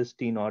naught, this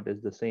t naught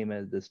is the same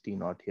as this t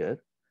naught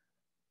here,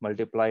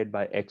 multiplied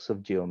by x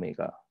of j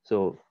omega.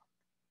 So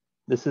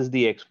this is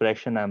the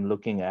expression I'm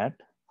looking at.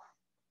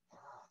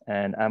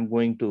 And I'm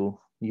going to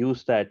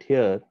use that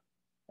here.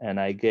 And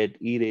I get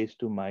e raised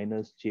to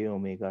minus j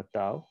omega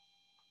tau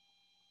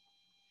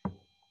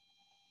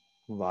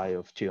y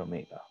of j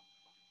omega.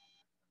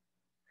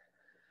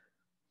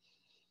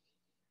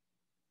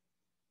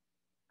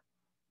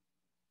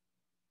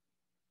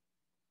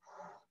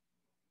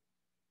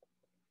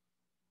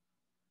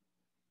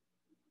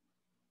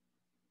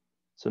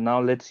 So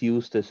now let's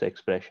use this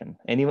expression.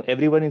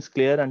 Everyone is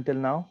clear until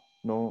now?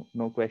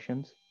 No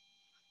questions?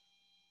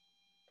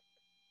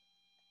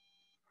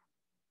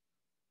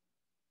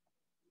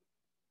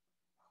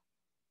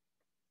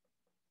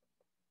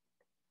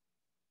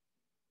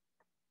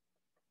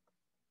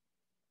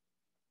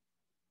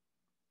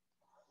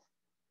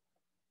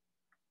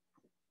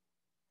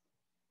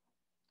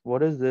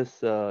 What is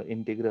this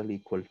integral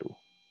equal to?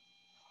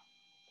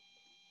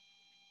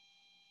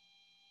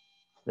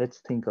 Let's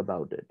think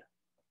about it.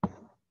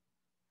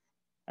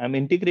 I'm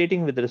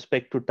integrating with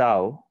respect to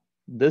tau.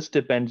 This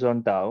depends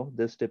on tau.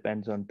 This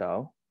depends on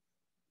tau.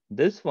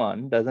 This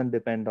one doesn't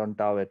depend on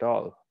tau at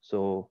all.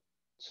 So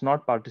it's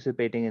not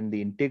participating in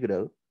the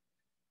integral.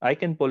 I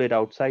can pull it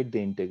outside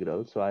the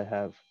integral. So I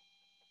have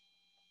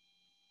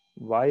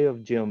y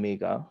of j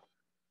omega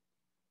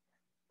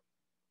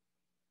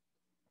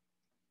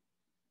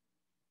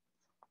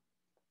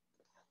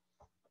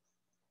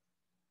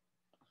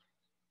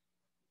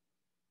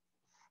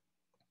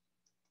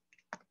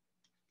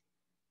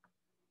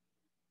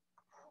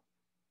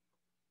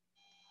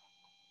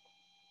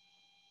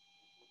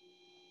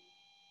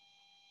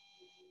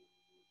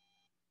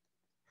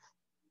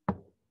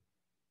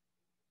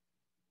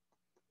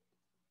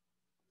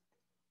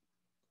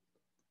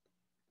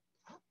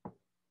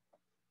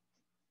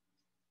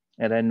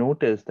And I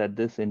notice that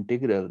this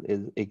integral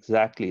is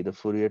exactly the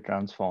Fourier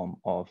transform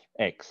of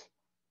x.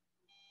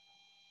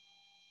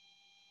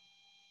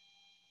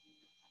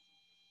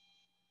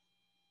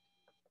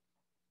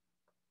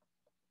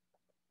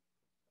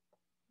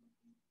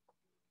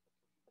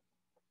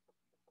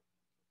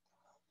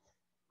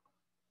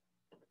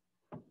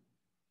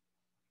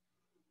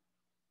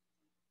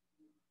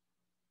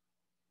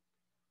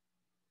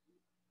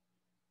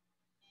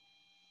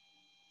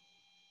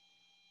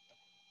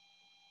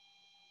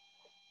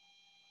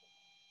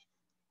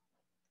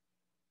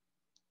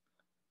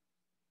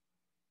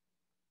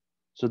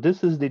 So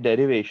this is the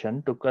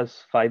derivation, took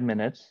us 5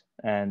 minutes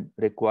and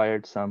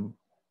required some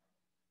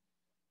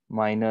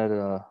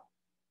minor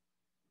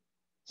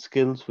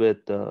skills with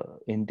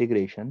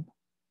integration,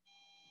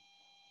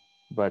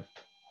 but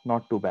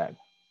not too bad.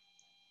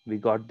 We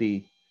got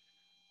the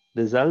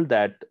result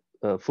that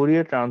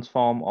Fourier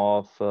transform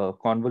of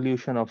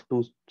convolution of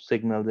two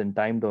signals in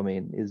time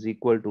domain is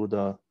equal to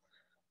the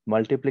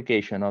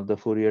multiplication of the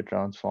Fourier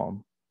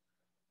transform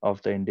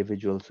of the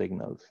individual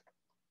signals.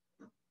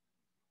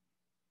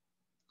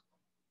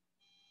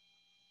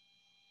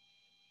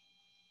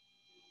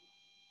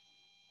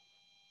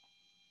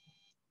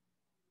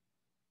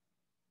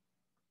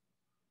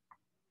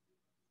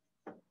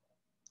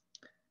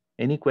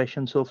 Any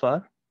questions so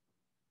far?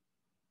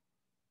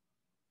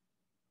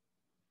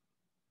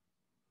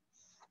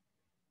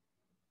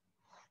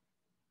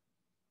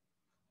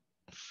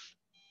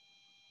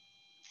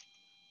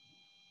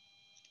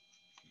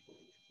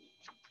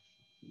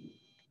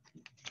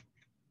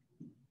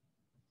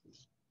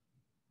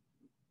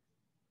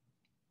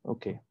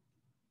 Okay.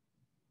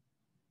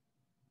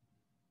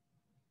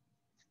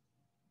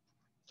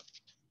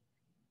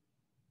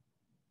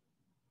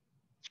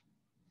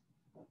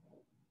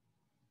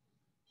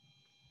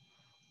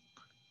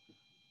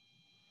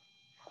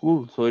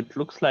 Cool. So it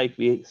looks like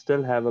we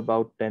still have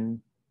about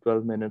 10,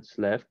 12 minutes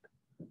left.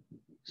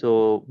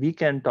 So we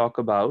can talk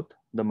about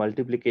the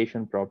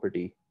multiplication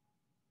property.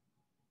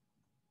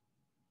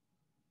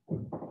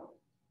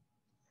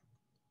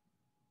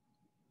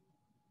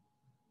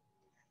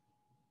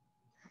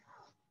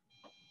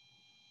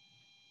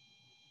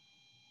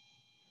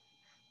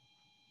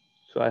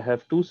 So I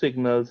have two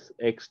signals,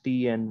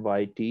 xt and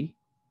yt.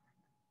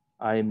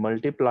 I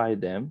multiply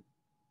them.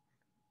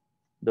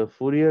 The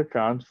Fourier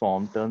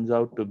transform turns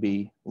out to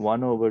be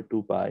 1 over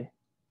 2 pi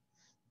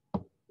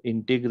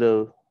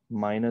integral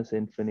minus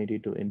infinity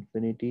to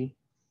infinity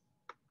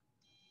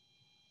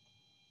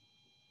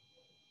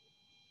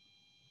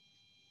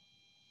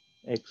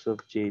x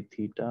of j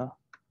theta.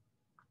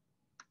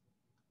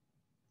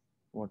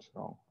 What's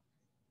wrong?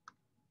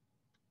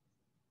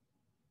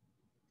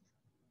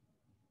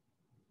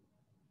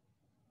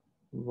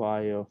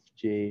 Y of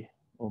j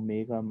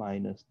omega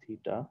minus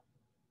theta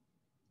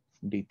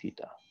d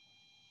theta.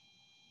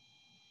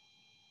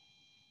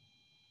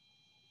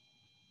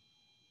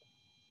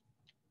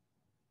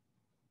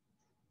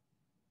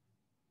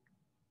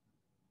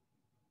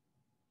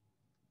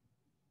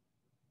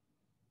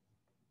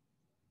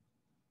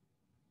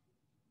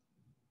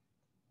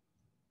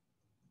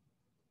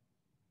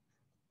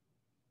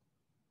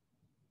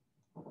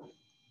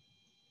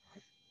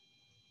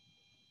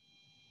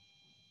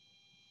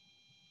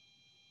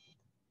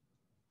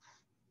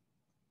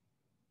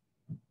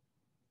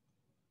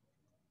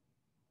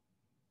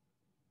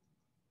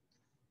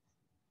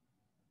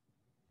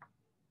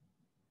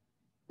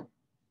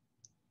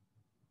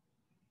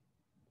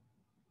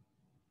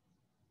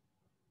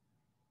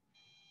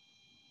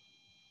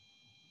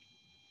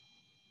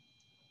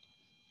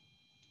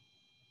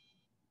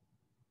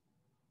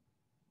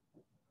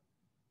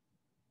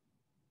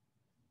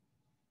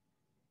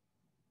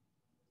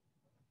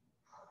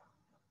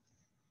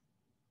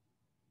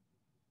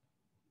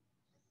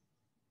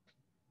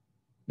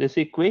 This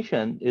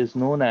equation is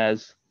known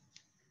as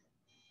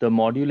the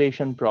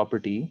modulation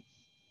property.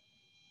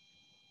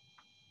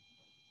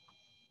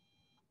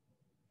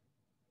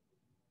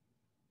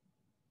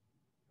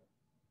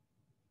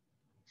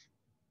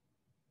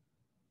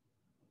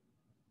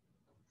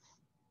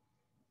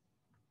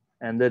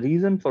 And the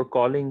reason for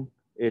calling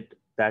it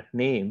that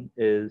name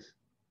is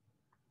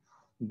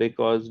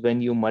because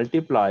when you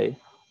multiply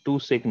two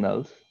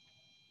signals,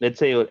 let's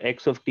say your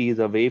x of t is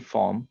a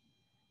waveform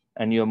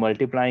and you're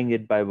multiplying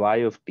it by y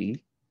of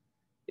t,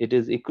 it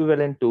is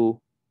equivalent to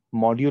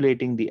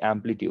modulating the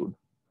amplitude.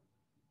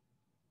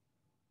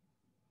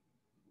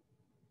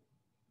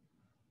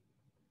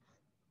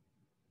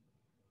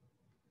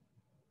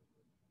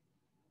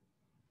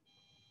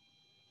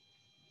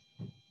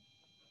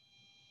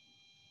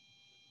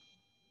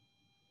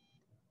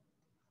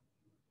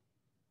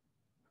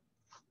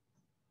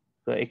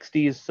 So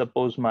xt is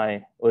suppose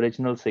my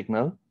original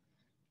signal.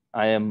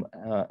 I am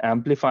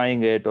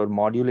amplifying it or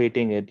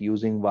modulating it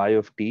using y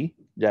of t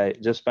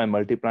just by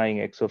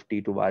multiplying x of t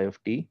to y of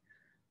t.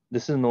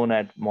 This is known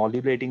as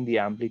modulating the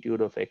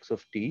amplitude of x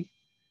of t,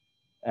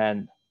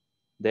 and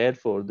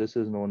therefore this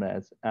is known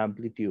as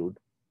amplitude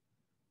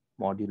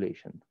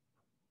modulation.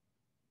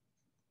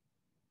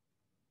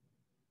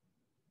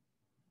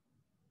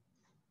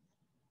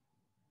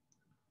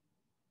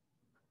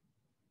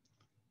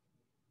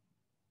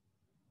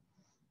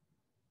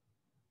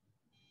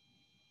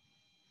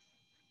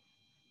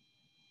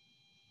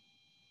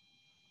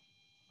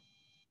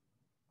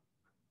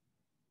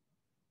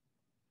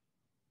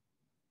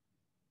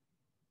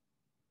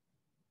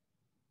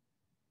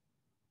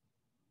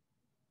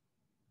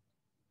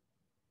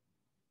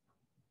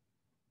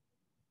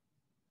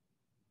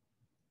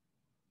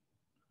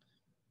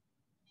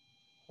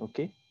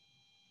 Okay.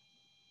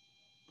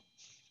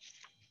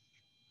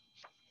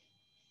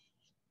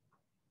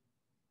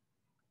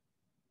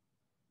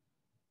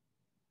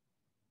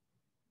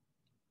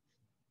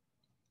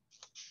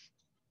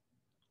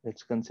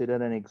 Let's consider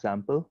an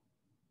example.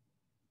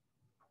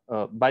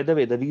 By the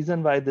way, the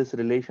reason why this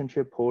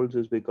relationship holds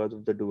is because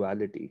of the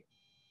duality.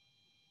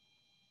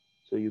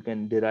 So you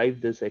can derive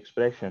this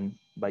expression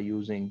by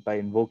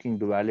invoking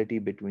duality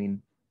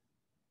between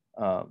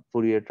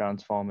Fourier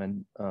transform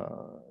and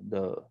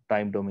the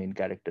time domain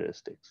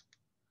characteristics.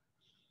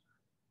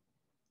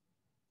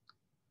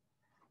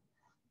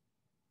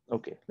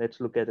 Okay, let's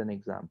look at an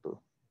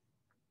example.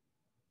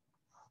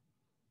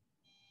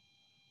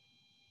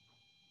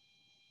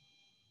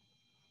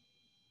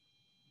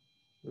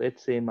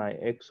 Let's say my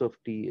x of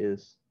t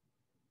is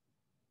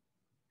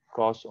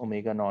cos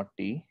omega naught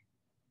t,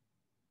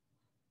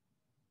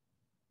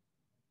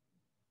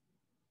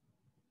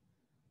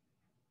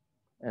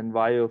 and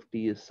y of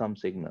t is some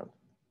signal.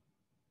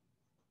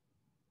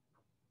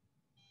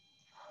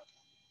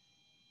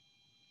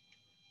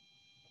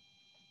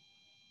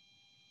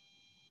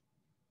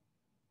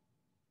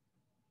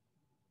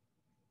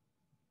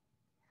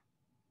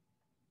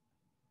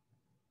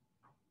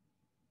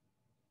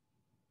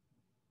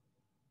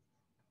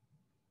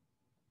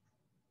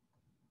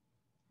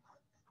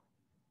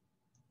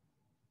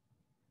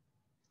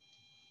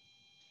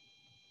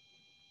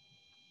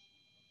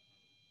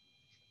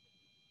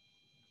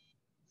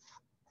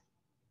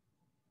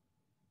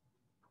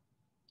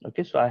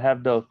 Okay, so I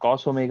have the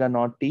cos omega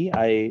naught t,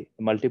 I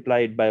multiply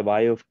it by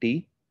y of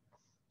t.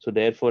 So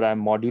therefore, I'm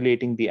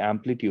modulating the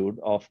amplitude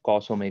of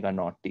cos omega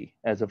naught t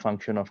as a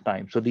function of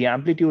time. So the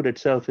amplitude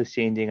itself is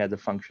changing as a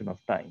function of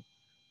time.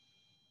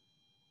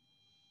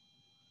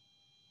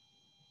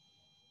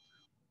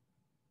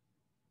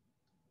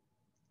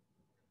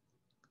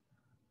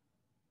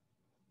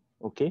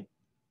 Okay.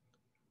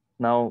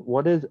 Now,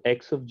 what is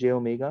x of j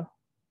omega?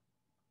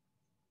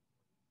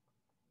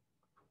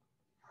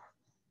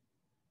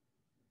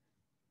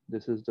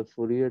 This is the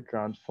Fourier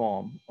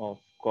transform of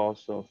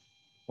cos of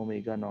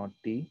omega naught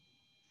t,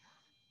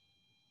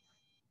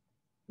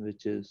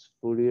 which is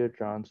Fourier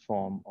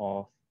transform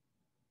of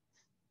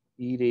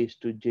e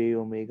raised to j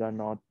omega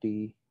naught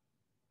t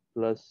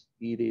plus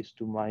e raised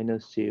to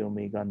minus j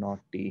omega naught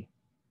t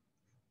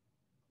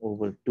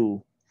over 2,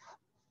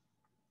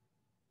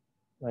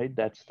 right?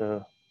 That's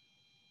the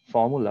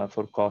formula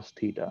for cos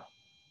theta.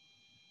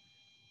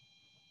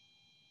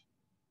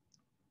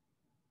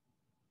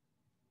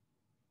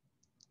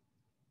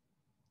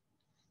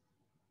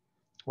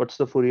 What's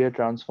the Fourier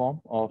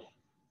transform of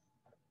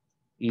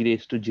e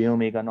raised to j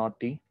omega naught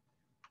t?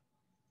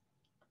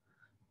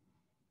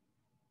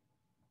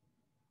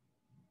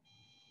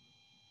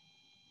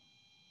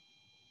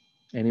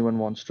 Anyone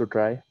wants to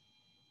try?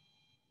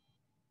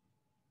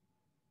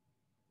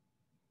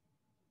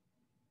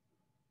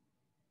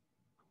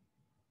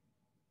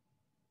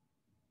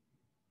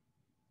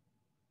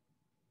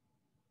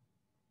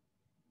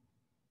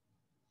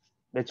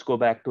 Let's go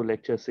back to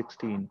lecture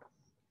 16.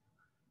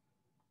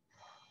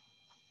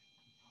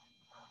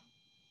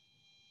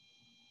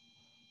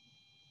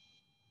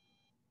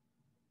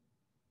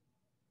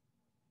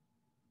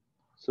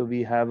 So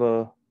we have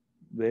a,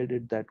 where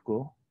did that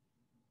go?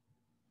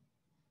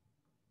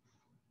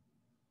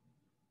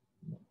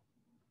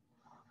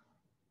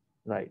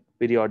 Right,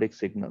 periodic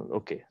signal.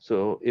 Okay,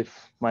 so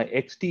if my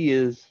xt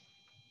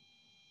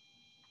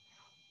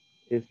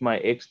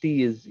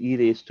is e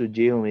raised to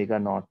j omega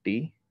naught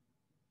t,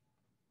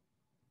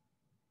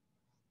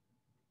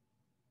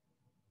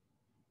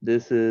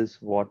 this is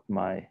what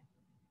my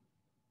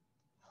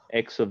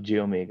x of j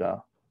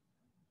omega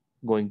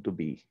going to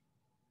be.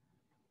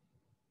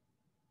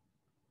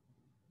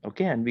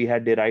 Okay, and we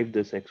had derived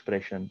this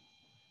expression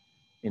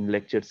in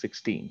lecture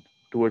 16,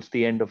 towards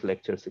the end of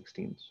lecture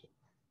 16.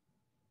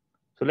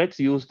 So let's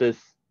use this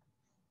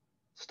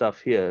stuff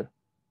here.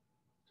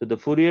 So the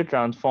Fourier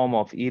transform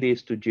of e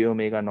raised to j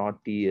omega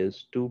naught t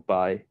is 2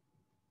 pi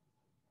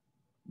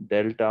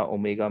delta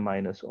omega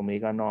minus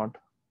omega naught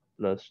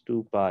plus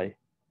 2 pi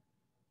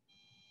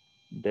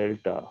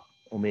delta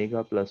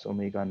omega plus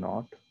omega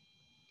naught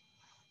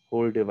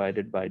whole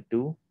divided by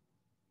 2.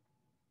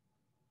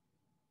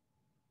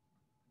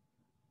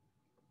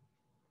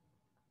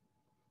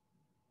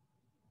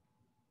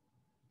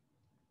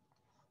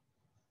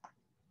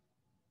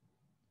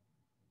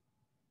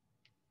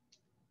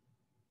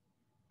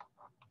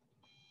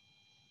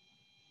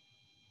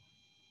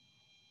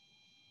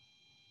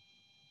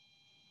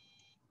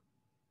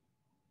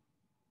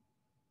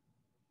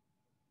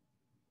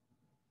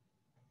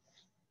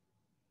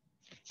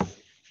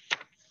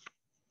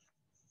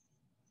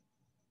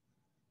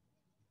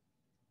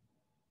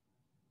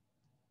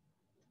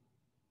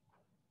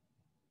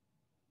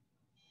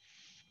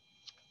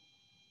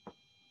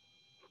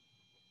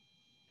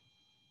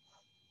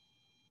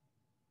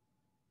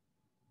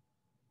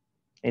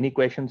 Any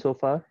questions so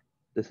far?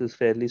 This is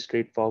fairly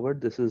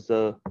straightforward. This is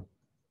the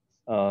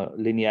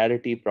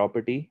linearity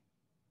property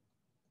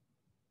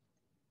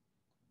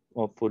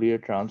of Fourier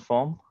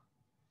transform.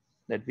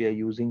 that we are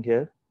using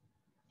here.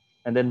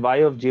 And then y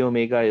of j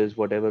omega is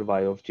whatever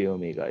y of j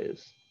omega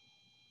is.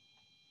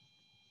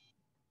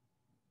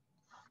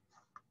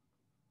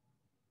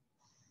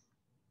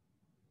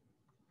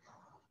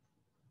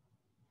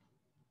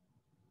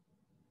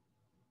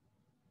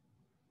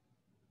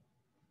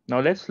 Now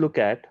let's look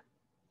at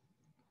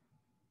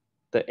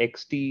the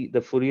xt, the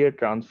Fourier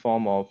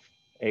transform of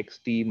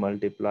xt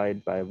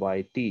multiplied by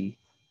yt,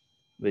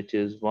 which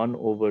is 1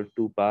 over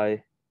 2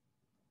 pi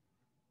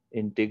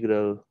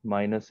integral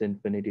minus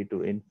infinity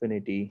to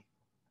infinity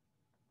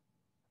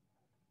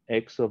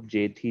x of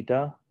j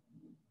theta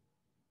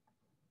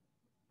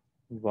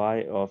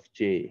y of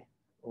j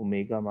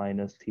omega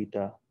minus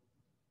theta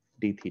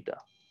d theta.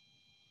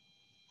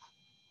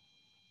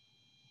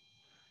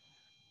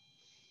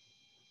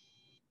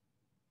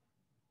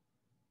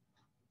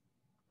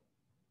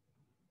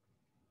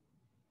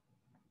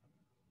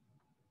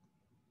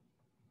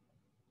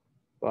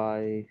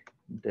 Pi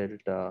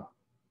delta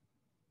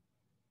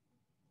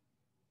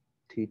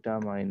theta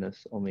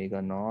minus omega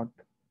naught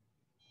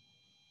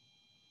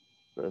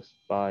plus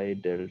pi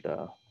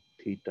delta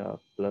theta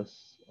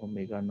plus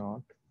omega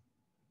naught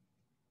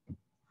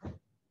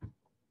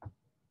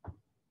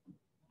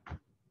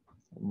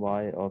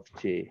y of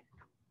j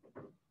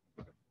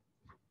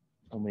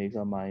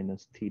omega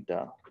minus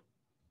theta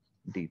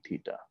d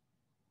theta.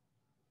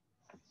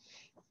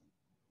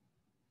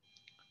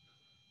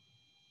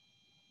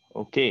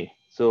 Okay,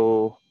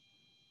 so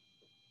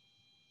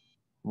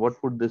what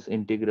would this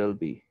integral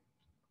be?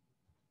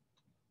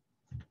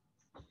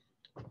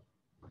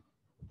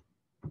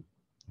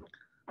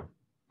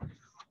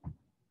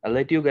 I'll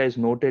let you guys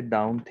note it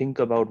down. Think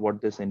about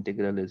what this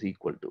integral is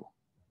equal to.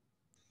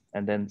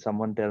 And then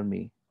someone tell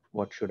me,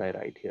 what should I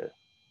write here?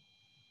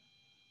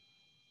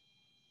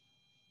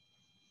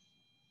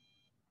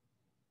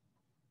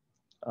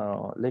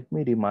 Let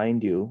me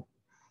remind you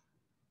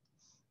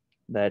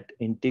that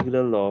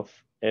integral of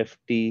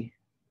ft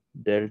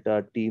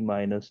delta t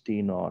minus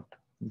t naught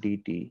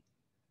dt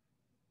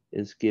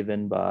is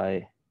given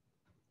by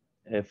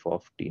f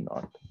of t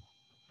naught.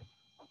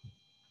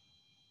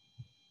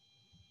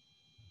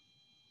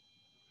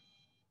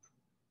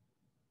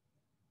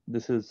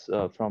 This is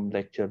from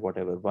lecture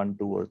whatever, 1,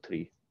 2, or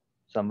 3.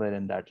 Somewhere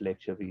in that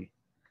lecture we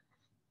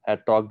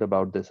had talked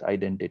about this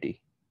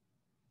identity.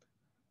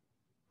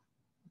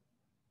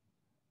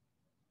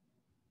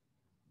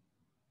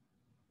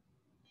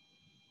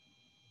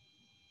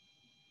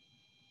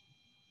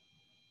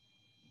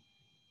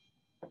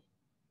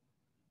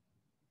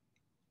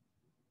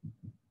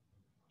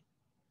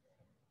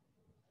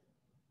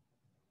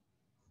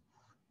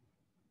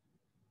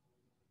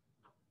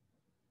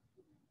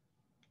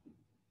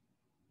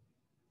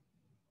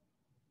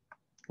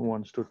 Who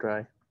wants to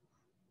try?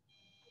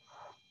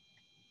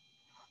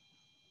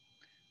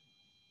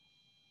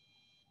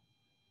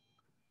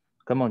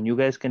 Come on, you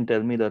guys can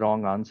tell me the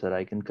wrong answer.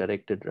 I can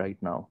correct it right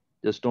now.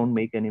 Just don't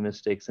make any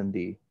mistakes in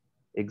the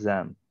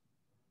exam.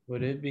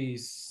 Would it be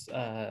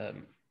the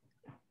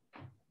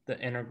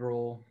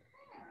integral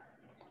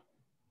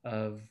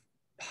of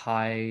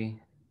pi?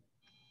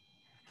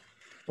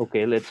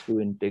 Okay, let's do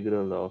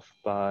integral of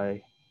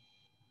pi.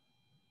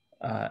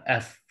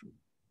 F.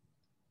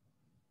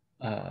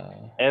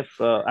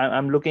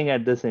 I'm looking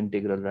at this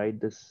integral, right?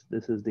 This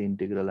is the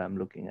integral I'm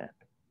looking at.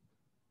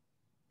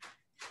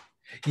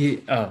 Yeah.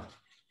 Oh.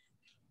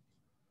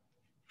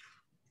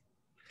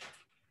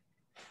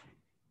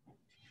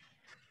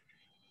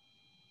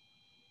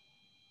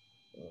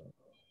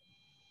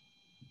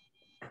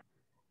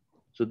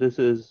 So this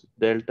is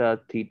delta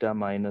theta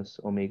minus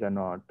omega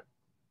naught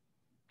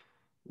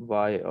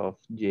y of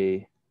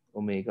j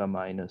omega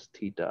minus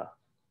theta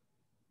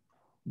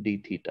d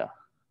theta.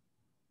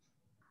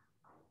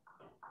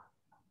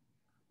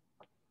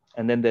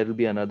 And then there will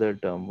be another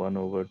term, 1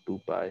 over 2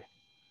 pi.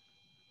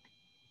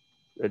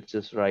 Let's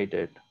just write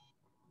it.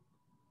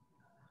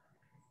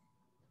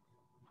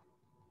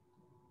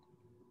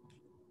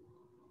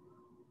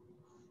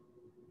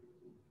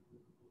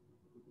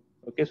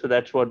 Okay, so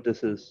that's what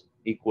this is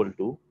equal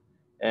to.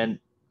 And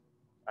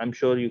I'm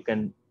sure you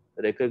can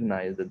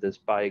recognize that this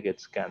pi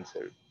gets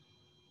cancelled.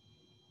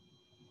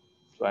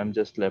 So I'm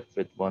just left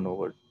with 1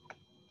 over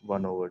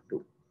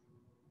 2.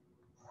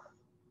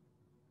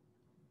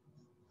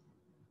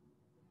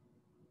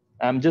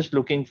 I'm just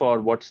looking for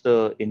what's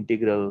the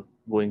integral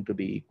going to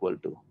be equal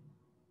to.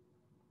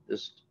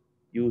 Just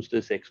use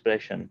this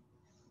expression.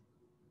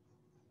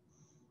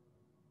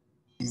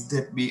 Is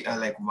that be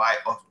like y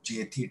of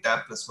j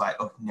theta plus y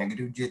of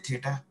negative j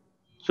theta?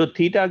 So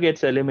theta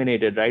gets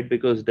eliminated, right?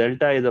 Because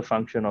delta is a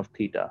function of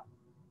theta.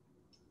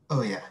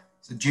 Oh yeah.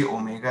 So j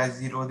omega is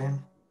 0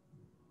 then?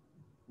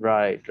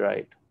 Right,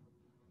 right.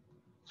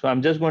 So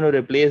I'm just going to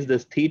replace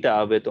this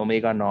theta with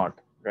omega naught,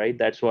 right?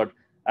 That's what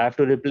I have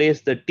to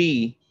replace the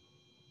t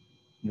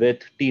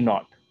with t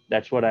naught.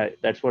 That's what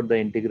the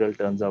integral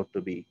turns out to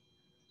be.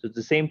 So it's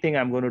the same thing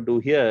I'm going to do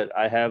here.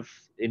 I have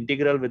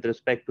integral with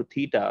respect to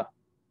theta,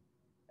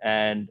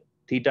 and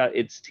theta,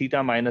 it's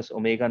theta minus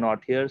omega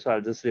naught here. So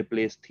I'll just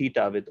replace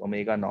theta with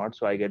omega naught.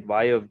 So I get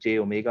y of j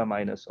omega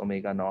minus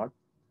omega naught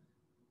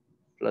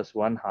plus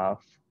 1/2.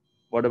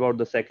 What about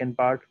the second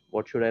part?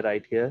 What should I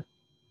write here?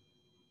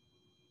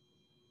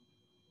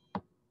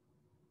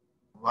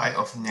 Y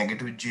of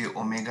negative j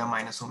omega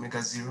minus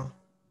omega 0.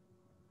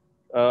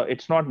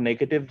 It's not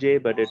negative j,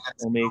 but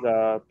it's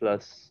omega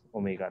plus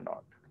omega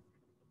naught.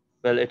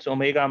 Well, it's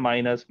omega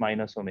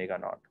minus omega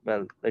naught.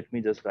 Well, let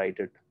me just write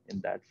it in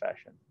that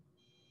fashion.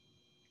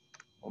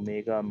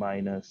 Omega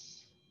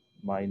minus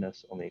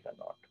omega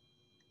naught.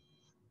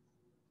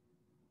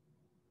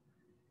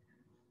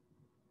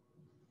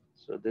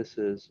 So this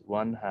is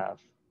 1/2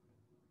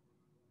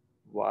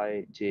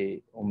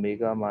 yj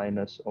omega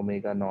minus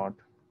omega naught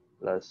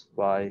plus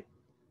y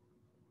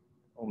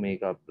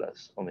omega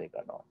plus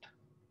omega naught.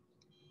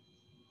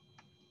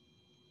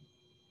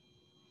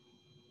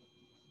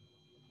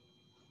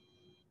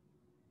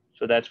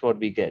 So that's what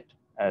we get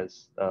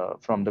as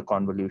from the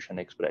convolution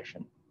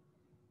expression.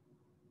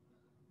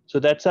 So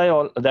that's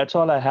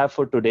all I have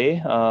for today.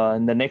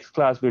 In the next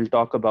class, we'll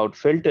talk about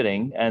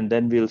filtering, and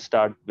then we'll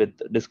start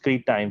with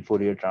discrete time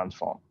Fourier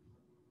transform.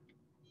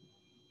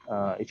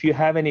 If you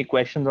have any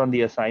questions on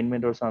the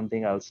assignment or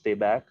something, I'll stay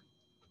back.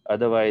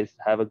 Otherwise,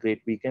 have a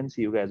great weekend.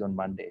 See you guys on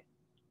Monday.